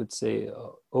now, you could say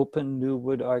open New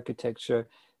Wood architecture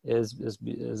is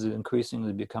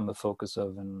increasingly become a focus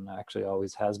of, and actually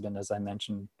always has been, as I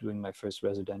mentioned, doing my first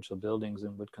residential buildings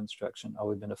in wood construction,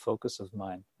 always been a focus of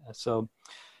mine. So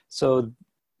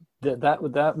that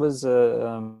was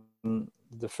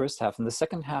the first half. And the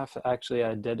second half, actually,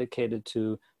 I dedicated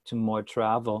to more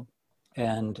travel,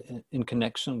 and in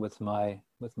connection with my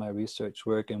research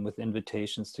work and with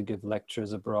invitations to give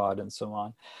lectures abroad and so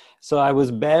on. So I was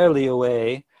barely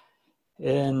away.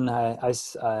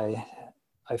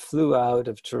 I flew out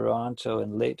of Toronto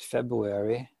in late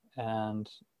February, and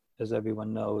as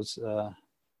everyone knows,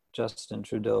 Justin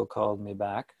Trudeau called me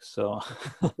back, so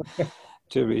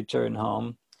to return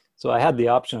home. So I had the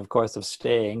option, of course, of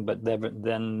staying, but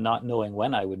then not knowing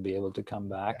when I would be able to come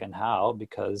back and how,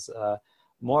 because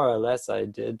more or less I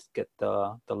did get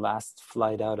the last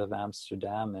flight out of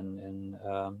Amsterdam in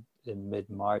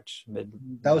mid-March.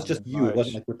 That was just you. It Mid-March.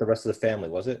 wasn't like with the rest of the family,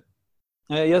 was it?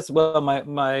 Yes, well,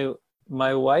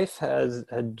 my wife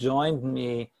had joined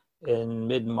me in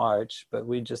mid-March, but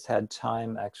we just had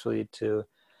time actually to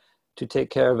take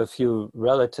care of a few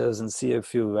relatives and see a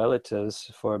few relatives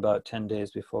for about 10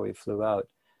 days before we flew out,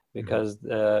 because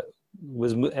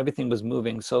everything was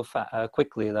moving so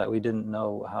quickly that we didn't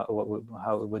know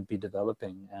how it would be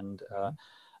developing, and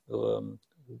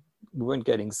we weren't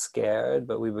getting scared,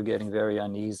 but we were getting very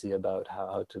uneasy about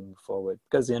how to move forward,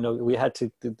 because we had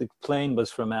to. The plane was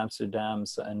from Amsterdam,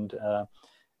 and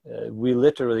we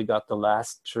literally got the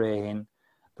last train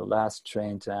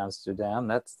to Amsterdam.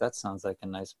 That sounds like a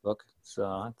nice book.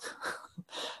 So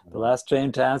the last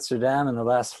train to Amsterdam and the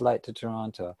last flight to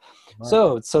Toronto.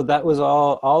 So that was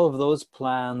all of those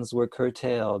plans were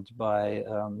curtailed by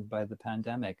the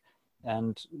pandemic.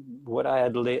 And what I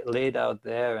had laid out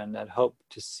there and had hoped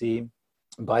to see,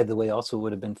 by the way, also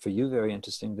would have been for you very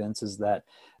interesting, Vince, is that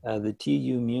the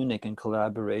TU Munich, in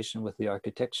collaboration with the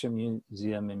Architecture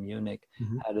Museum in Munich,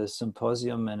 had a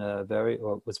symposium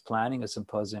was planning a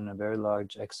symposium and a very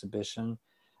large exhibition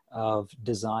of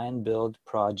design build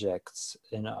projects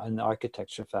in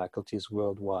architecture faculties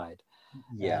worldwide.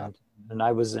 Yeah. And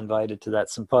I was invited to that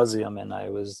symposium, and I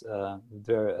was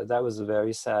that was a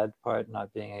very sad part,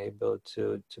 not being able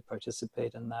to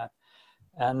participate in that.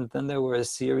 And then there were a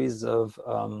series of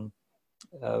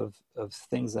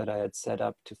things that I had set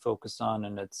up to focus on,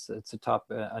 and it's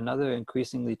another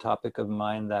increasingly topic of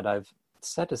mine that I've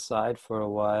set aside for a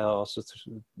while, also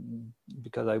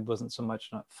because I wasn't so much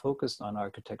not focused on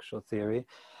architectural theory,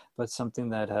 but something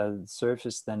that had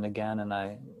surfaced then again, and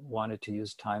I wanted to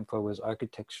use time for, was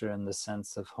architecture in the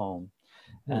sense of home.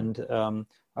 And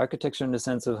architecture in the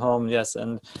sense of home, yes.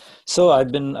 And so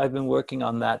I've been working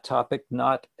on that topic,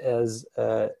 not as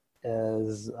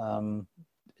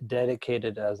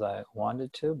dedicated as I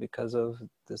wanted to, because of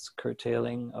this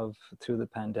curtailing through the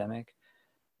pandemic,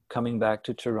 coming back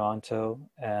to Toronto.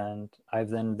 And I've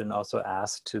then been also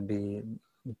asked to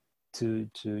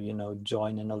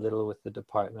join in a little with the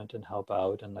department and help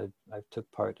out. And I've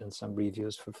took part in some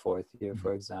reviews for fourth year,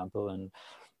 for example, and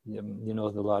a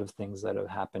lot of things that are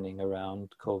happening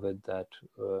around COVID that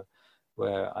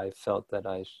where I felt that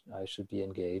I should be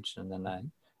engaged. And then I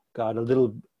got a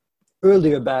little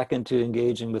earlier back into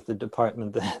engaging with the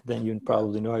department than you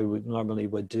probably normally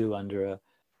would do under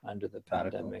the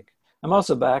pandemic. I'm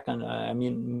also back on,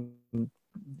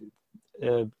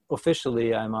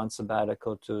 officially I'm on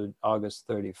sabbatical to August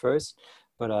 31st,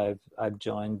 but I've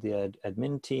joined the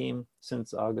admin team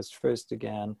since August 1st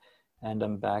again, and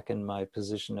I'm back in my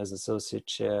position as Associate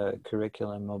Chair,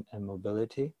 Curriculum and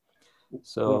Mobility.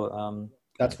 So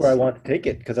that's where I want to take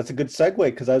it, because that's a good segue,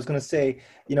 because I was going to say,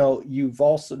 you've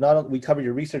also, not only we covered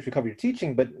your research, we covered your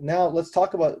teaching, but now let's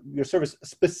talk about your service,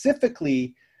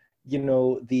 specifically,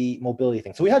 the mobility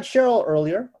thing. So we had Cheryl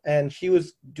earlier, and she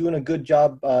was doing a good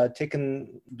job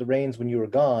taking the reins when you were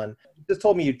gone. You just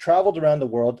told me you traveled around the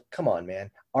world. Come on, man.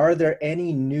 Are there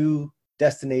any new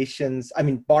destinations,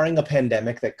 barring a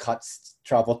pandemic that cuts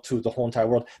travel to the whole entire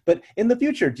world, but in the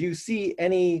future, do you see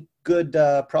any good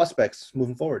prospects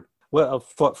moving forward? Well,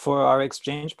 for our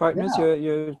exchange partners,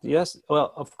 you're yes.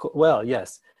 Well, of course. Well,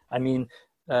 yes.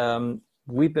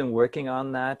 We've been working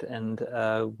on that, and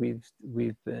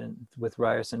we've been with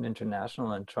Ryerson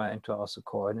International and trying to also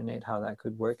coordinate how that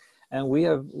could work. And we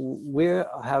have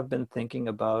been thinking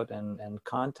about and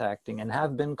contacting, and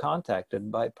have been contacted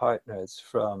by partners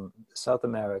from South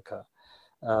America,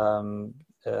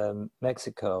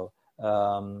 Mexico,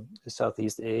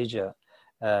 Southeast Asia,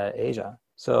 Asia.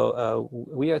 So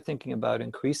we are thinking about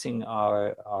increasing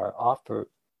our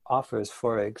offers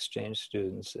for exchange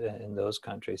students in those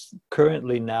countries.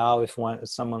 Currently now, if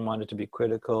someone wanted to be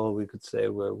critical, we could say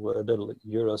we're a little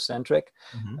Eurocentric.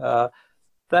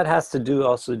 That has to do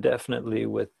also definitely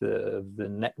with the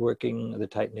networking, the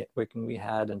tight networking we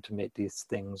had, and to make these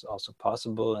things also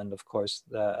possible. And of course,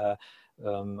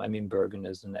 Bergen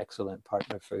is an excellent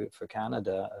partner for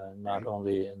Canada, not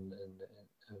only in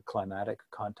climatic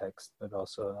context, but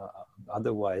also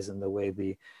otherwise, in the way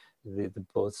the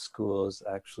both schools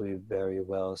actually very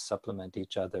well supplement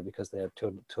each other, because they have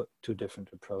two different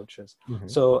approaches.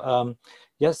 So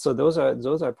yes, so those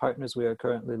are partners we are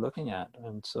currently looking at,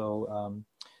 and so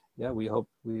we hope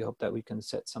that we can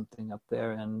set something up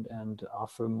there and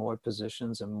offer more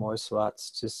positions and more slots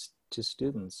to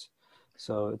students.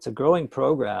 So it's a growing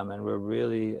program, and we're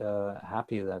really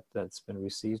happy that that's been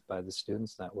received by the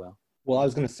students that well. Well, I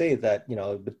was going to say that,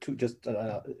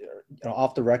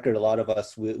 off the record, a lot of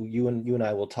us, you and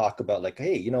I will talk about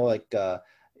hey,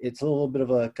 it's a little bit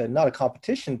of not a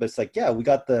competition, but it's we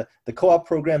got the co-op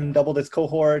program doubled its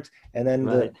cohort, and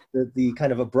then the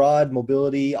kind of abroad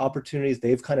mobility opportunities,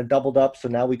 they've kind of doubled up. So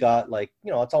now we got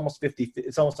it's almost 50,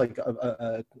 it's almost like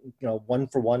a one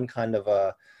for one kind of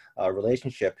a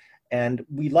relationship. And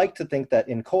we like to think that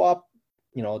in co-op,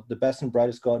 the best and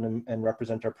brightest go out and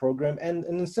represent our program. And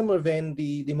in a similar vein,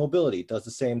 the mobility does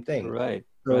the same thing. Right.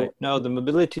 No, the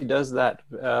mobility does that.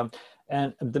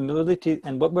 And the mobility,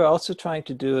 and what we're also trying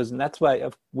to do is, and that's why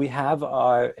we have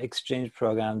our exchange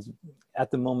programs at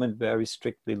the moment very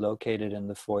strictly located in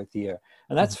the fourth year.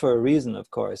 And that's for a reason, of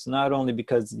course, not only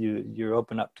because you're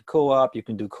open up to co-op, you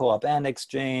can do co-op and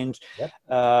exchange.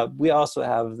 Yep. We also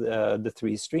have the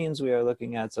three streams we are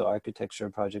looking at, so architecture,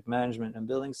 project management, and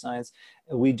building science.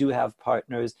 We do have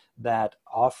partners that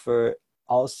offer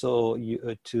also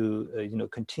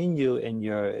continue in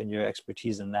your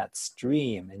expertise in that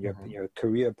stream, and your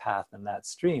career path in that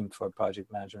stream. For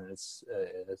project management, it's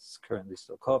currently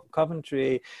still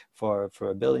Coventry. For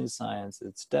building science,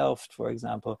 it's Delft, for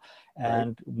example.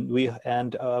 And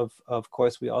of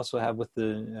course we also have, with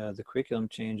the curriculum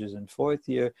changes in fourth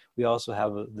year, we also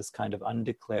have this kind of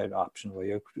undeclared option where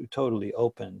you're totally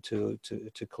open to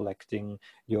collecting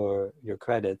your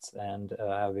credits and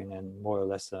having a more or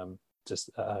less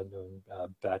just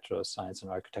Bachelor of Science in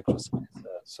Architectural Science.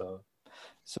 So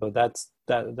that's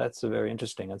a very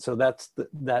interesting, and so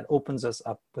that opens us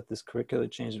up with this curricular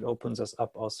change. It opens us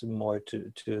up also more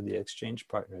to the exchange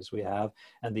partners we have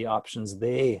and the options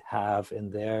they have in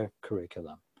their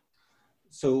curriculum.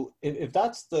 So if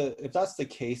that's the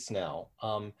case now,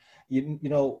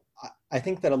 I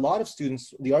think that a lot of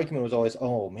students, the argument was always,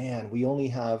 oh man, we only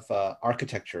have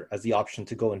architecture as the option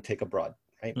to go and take abroad.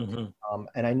 Right.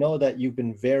 And I know that you've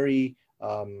been very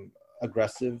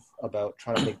aggressive about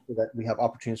trying to make sure that we have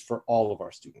opportunities for all of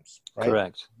our students, right?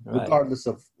 Correct. Regardless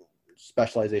of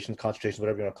specializations, concentrations,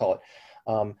 whatever you want to call it.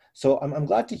 So I'm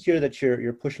glad to hear that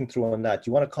you're pushing through on that. Do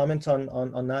you want to comment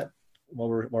on that while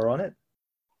we're on it?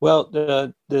 Well,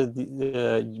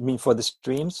 you mean for the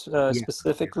streams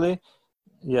specifically?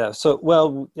 Yeah. So,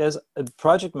 well, as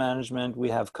project management, we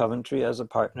have Coventry as a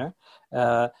partner.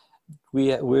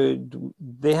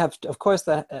 They have, of course,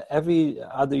 that every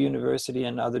other university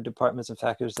and other departments and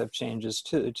faculties have changes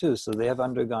too. So they have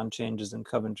undergone changes in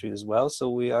Coventry as well. So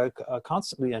we are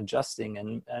constantly adjusting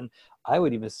and I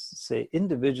would even say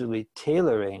individually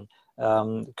tailoring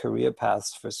career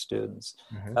paths for students.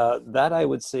 That I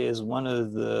would say is one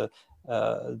of the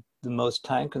most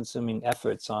time-consuming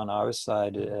efforts on our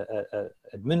side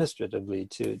administratively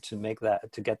to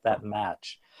get that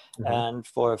match. And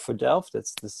for Delft,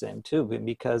 it's the same too,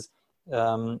 because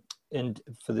for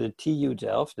the TU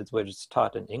Delft, which is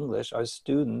taught in English, our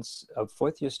students,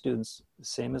 fourth year students,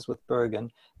 same as with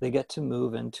Bergen, they get to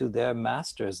move into their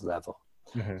master's level.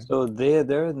 So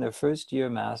they're in their first year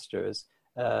master's.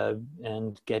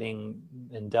 And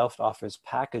Delft offers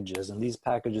packages, and these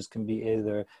packages can be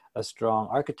either a strong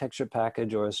architecture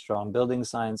package or a strong building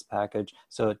science package.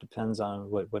 So it depends on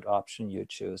what option you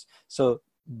choose. So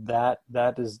that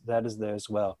is there as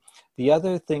well. The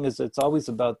other thing is it's always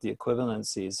about the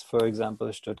equivalencies. For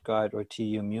example, Stuttgart or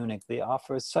TU Munich, they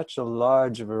offer such a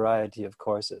large variety of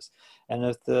courses,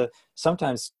 and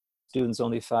sometimes students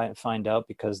only find out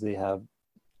because they have,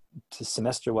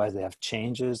 semester-wise, they have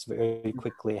changes very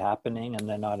quickly happening, and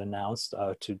they're not announced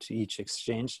to each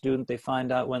exchange student. They find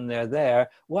out when they're there,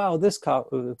 wow, this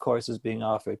course is being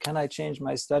offered. Can I change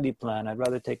my study plan? I'd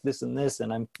rather take this and this,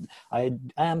 and I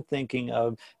am thinking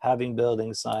of having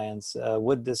building science.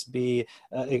 Would this be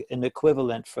an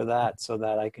equivalent for that, so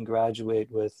that I can graduate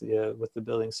with the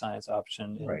building science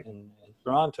option in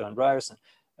Toronto and Ryerson?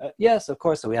 Yes, of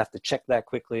course, we have to check that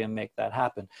quickly and make that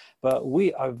happen. But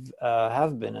we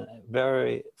have been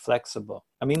very flexible.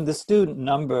 I mean, the student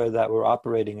number that we're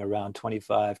operating around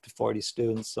 25 to 40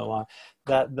 students, so on,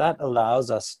 that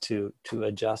allows us to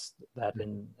adjust that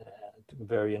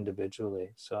very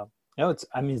individually. So,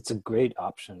 it's a great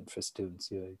option for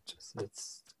students.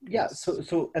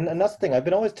 So and that's the thing. I've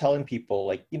been always telling people,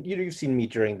 like, you've seen me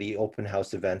during the open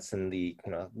house events and the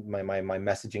my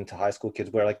messaging to high school kids,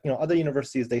 where, like, other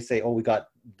universities, they say, oh, we got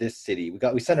this city,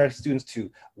 we send our students to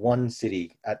one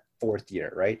city at fourth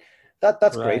year, right?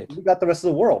 That's great. We got the rest of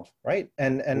the world, right?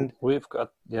 And we've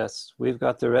got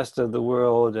the rest of the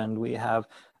world, and we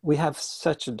have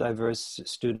such a diverse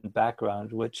student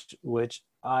background, which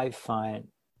I find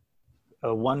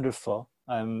wonderful.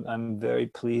 I'm very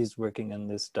pleased working in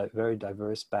this very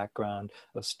diverse background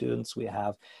of students we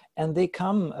have, and they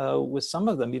come with, some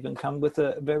of them even come with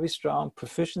a very strong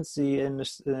proficiency in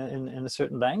a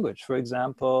certain language. For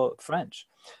example, French.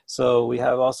 So we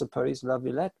have also Paris La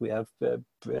Villette. We have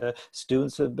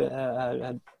students who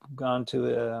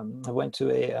went to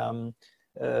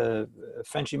a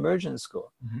French immersion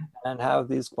school and have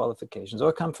these qualifications,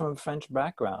 or come from a French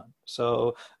background.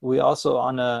 So we also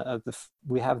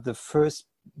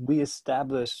we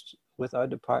established with our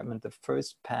department the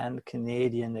first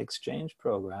pan-Canadian exchange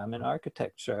program in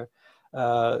architecture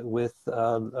with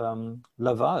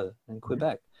Laval in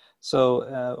Quebec.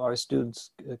 So our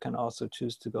students can also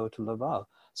choose to go to Laval.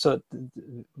 So,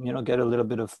 get a little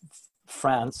bit of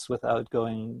France without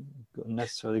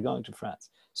necessarily going to France.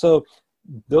 So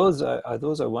those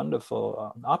are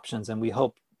wonderful options, and we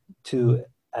hope to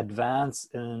advance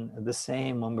in the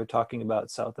same when we're talking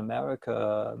about South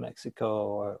America,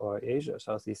 Mexico, or Asia,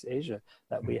 Southeast Asia,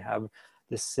 that we have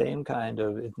the same kind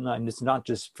of, it's not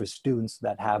just for students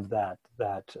that have that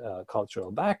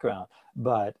cultural background,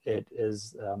 but it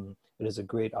is a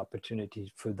great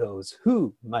opportunity for those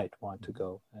who might want to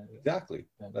go. Exactly.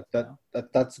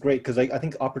 That's great, because I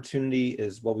think opportunity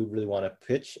is what we really want to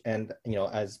pitch. And,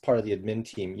 as part of the admin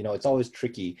team, it's always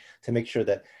tricky to make sure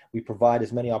that we provide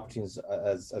as many opportunities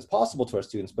as possible to our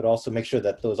students, but also make sure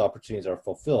that those opportunities are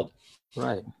fulfilled.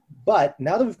 Right. But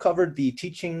now that we've covered the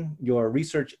teaching, your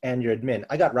research, and your admin,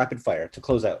 I got rapid fire to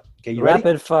close out. Okay, you ready?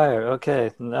 Rapid fire.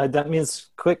 Okay. That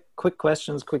means quick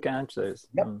questions, quick answers.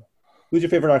 Yep. Who's your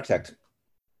favorite architect?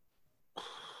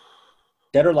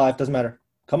 Dead or alive, doesn't matter.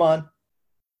 Come on.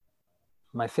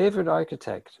 My favorite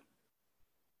architect.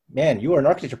 Man, you are an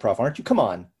architecture prof, aren't you? Come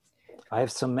on. I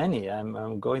have so many.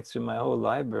 I'm going through my whole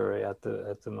library at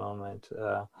the moment.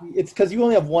 It's because you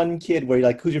only have one kid where you're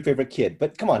like, who's your favorite kid?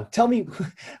 But come on, tell me,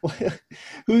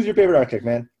 who's your favorite architect,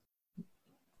 man?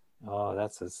 Oh,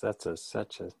 that's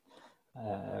such a.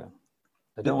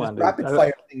 I don't want to. Rapid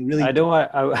fire thing really. I don't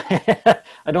want.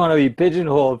 I don't want to be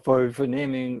pigeonholed for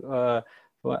naming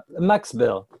Max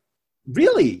Bill.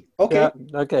 Really? Okay.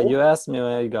 Yeah, okay. You asked me,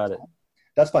 you got it.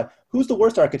 That's fine. Who's the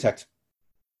worst architect?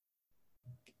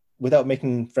 Without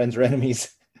making friends or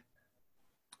enemies.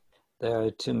 There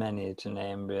are too many to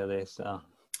name, really. So.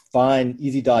 Fine,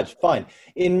 easy dodge. Fine.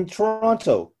 In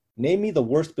Toronto, name me the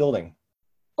worst building.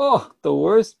 Oh, the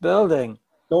worst building.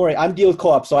 Don't worry, I'm deal with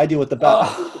co-op, so I deal with the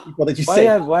best people that you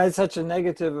say. Why such a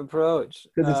negative approach?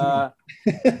 Because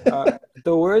it's me.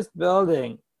 The worst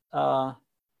building.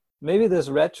 Maybe this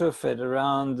retrofit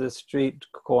around the street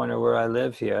corner where I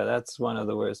live here. That's one of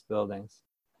the worst buildings.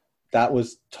 That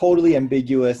was totally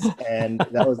ambiguous, and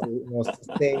that was the most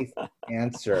safe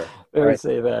answer. Very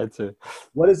safe answer.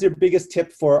 What is your biggest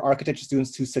tip for architecture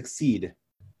students to succeed?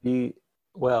 Be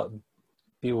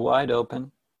wide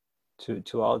open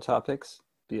to all topics.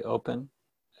 Be open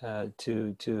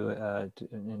to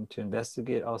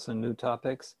investigate also new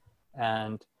topics,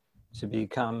 and to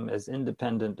become as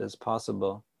independent as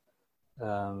possible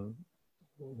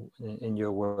in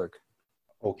your work.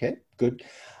 Okay, good.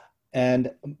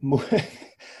 And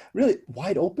really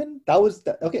wide open. That was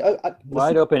okay.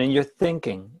 Wide open in your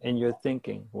thinking.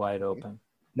 Wide open.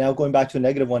 Now going back to a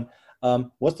negative one.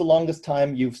 What's the longest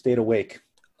time you've stayed awake?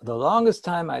 The longest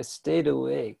time I stayed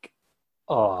awake.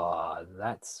 Oh,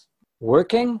 that's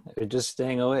working or just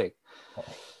staying awake.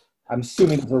 I'm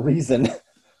assuming there's a reason,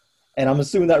 and I'm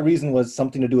assuming that reason was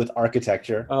something to do with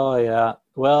architecture. Oh yeah.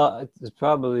 Well, it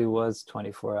probably was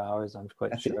 24 hours. I'm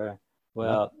quite sure.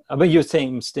 Well, but you're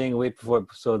saying staying awake before,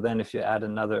 so then if you add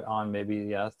another on,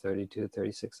 maybe 32,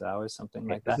 36 hours, something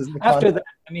like that.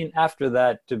 After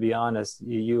that, to be honest,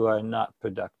 you are not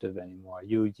productive anymore.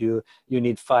 You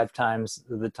need 5 times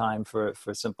the time for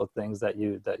simple things that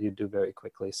you do very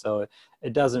quickly. So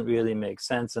it doesn't really make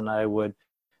sense, and I would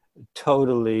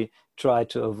totally try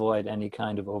to avoid any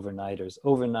kind of overnighters.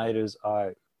 Overnighters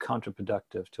are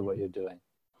counterproductive to what you're doing.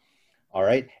 All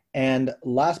right. And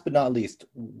last but not least,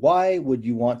 why would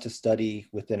you want to study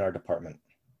within our department?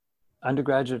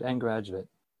 Undergraduate and graduate.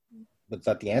 Was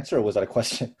that the answer, or was that a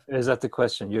question? Is that the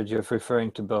question? You're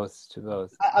referring to both.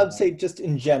 I would say just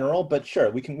in general, but sure,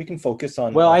 we can focus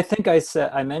on. Well, I think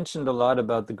I mentioned a lot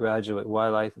about the graduate,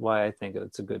 why I think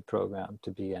it's a good program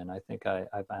to be in. I think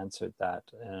I've answered that.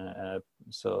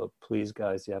 So please,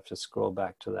 guys, you have to scroll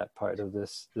back to that part of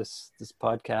this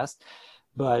podcast.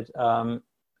 But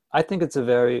I think it's a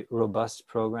very robust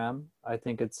program. I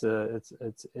think it's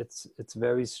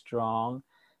very strong,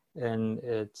 and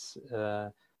it's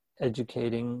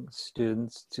educating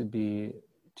students to be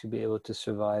able to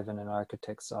survive in an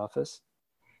architect's office.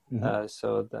 Mm-hmm.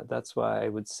 So that's why I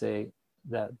would say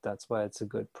that's why it's a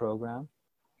good program.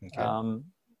 Okay.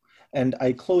 And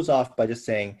I close off by just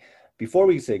saying, before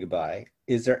we say goodbye,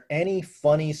 is there any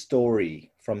funny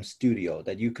story from studio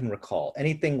that you can recall?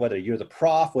 Anything, whether you're the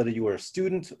prof, whether you were a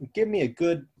student, give me a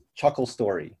good chuckle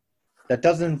story that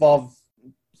doesn't involve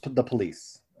the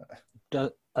police.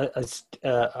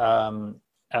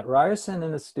 At Ryerson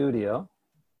in the studio.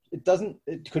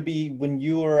 It could be when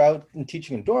you were out and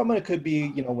teaching in Dorman. It could be,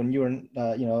 when you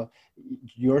were,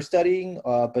 you're studying,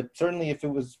 but certainly if it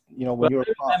was, when you were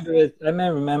a prof. I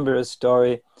remember a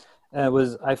story.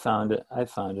 I found it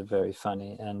very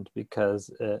funny, and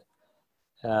because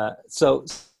so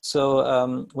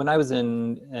when I was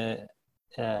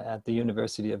at the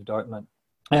University of Dortmund,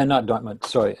 not Dortmund,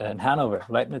 sorry, in Hanover,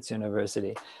 Leibniz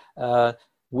University,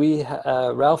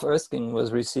 Ralph Erskine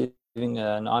was receiving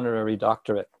an honorary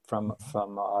doctorate from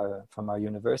our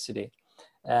university,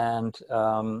 and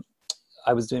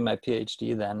I was doing my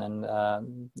PhD then,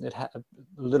 and it had a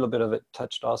little bit of it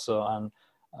touched also on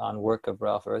work of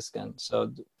Ralph Erskine.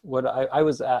 So what I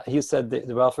was at, he said that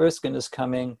Ralph Erskine is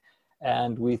coming,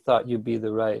 and we thought you'd be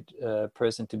the right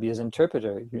person to be his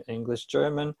interpreter, English,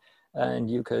 German, and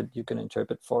you could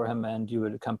interpret for him, and you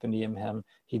would accompany him.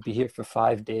 He'd be here for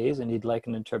 5 days, and he'd like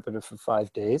an interpreter for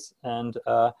 5 days, and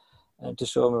to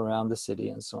show him around the city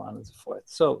and so on and so forth.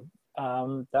 So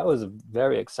that was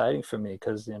very exciting for me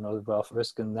because, Ralph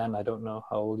Erskine then, I don't know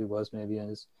how old he was, maybe in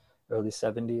his early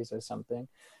 70s or something,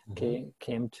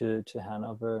 came to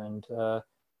Hanover, and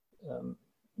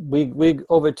we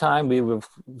over time, we were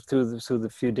through the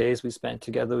few days we spent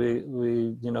together,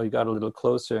 we you got a little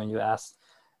closer, and you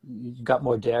got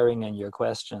more daring in your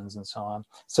questions and so on.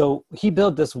 So he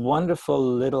built this wonderful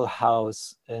little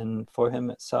house for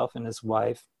himself and his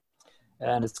wife,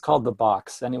 and it's called The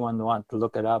Box. Anyone want to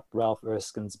look it up, Ralph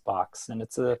Erskine's Box. And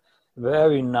it's a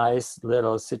very nice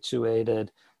little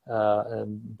situated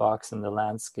box in the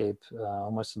landscape,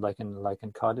 almost like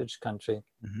in cottage country,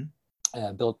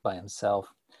 built by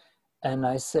himself. And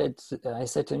I said to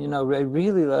him, I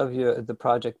really love the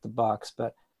project, The Box,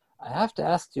 but I have to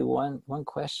ask you one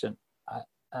question.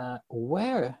 Where's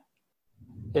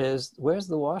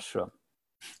the washroom?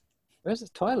 Where's the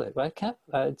toilet? I can't.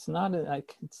 I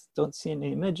don't see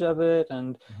any image of it,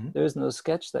 and there's no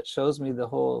sketch that shows me the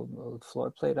whole floor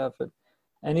plate of it.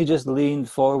 And he just leaned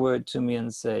forward to me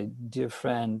and said, "Dear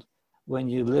friend, when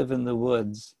you live in the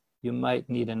woods, you might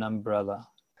need an umbrella."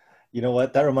 You know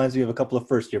what? That reminds me of a couple of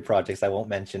first-year projects I won't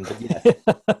mention, but yes.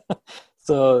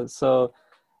 So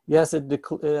yes,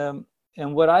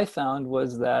 and what I found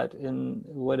was that in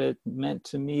what it meant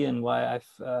to me and why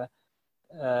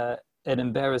it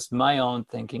embarrassed my own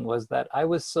thinking was that I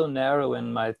was so narrow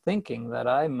in my thinking that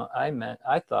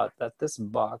I thought that this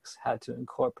box had to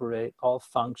incorporate all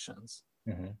functions,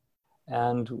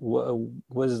 and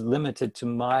was limited to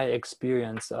my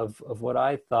experience of what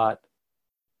I thought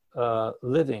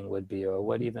living would be, or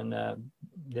what even a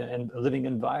living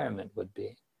environment would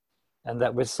be, and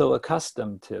that we're so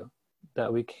accustomed to,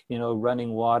 that we,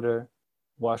 running water,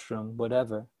 washroom,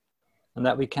 whatever, and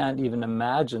that we can't even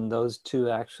imagine those two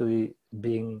actually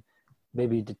being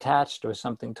maybe detached or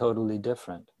something totally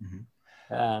different.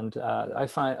 And I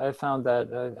found that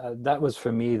that was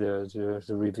for me the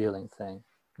revealing thing.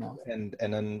 And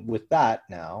then with that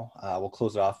now, we'll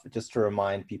close it off just to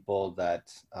remind people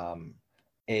that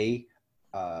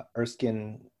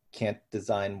Erskine can't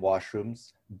design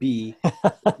washrooms. B,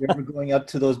 if you're ever going out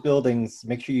to those buildings,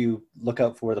 make sure you look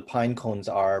out for where the pine cones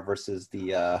are versus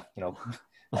the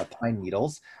pine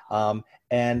needles.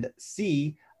 And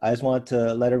C, I just wanted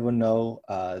to let everyone know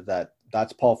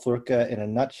that's Paul Flurka in a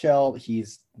nutshell.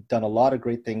 He's done a lot of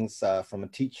great things from a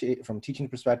teaching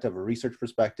perspective, a research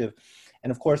perspective,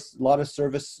 and of course a lot of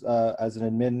service as an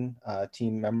admin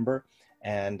team member.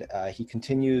 And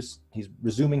he's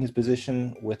resuming his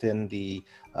position within the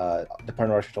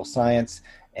Department of Architectural Science,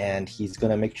 and he's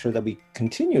going to make sure that we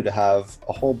continue to have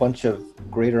a whole bunch of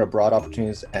greater abroad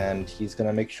opportunities, and he's going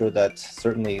to make sure that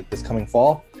certainly this coming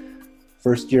fall,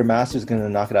 first-year master is going to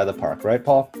knock it out of the park. Right,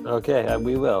 Paul? Okay,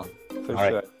 we will, for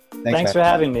sure. Right. Thanks for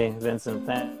having me, Vincent.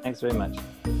 Thanks very much.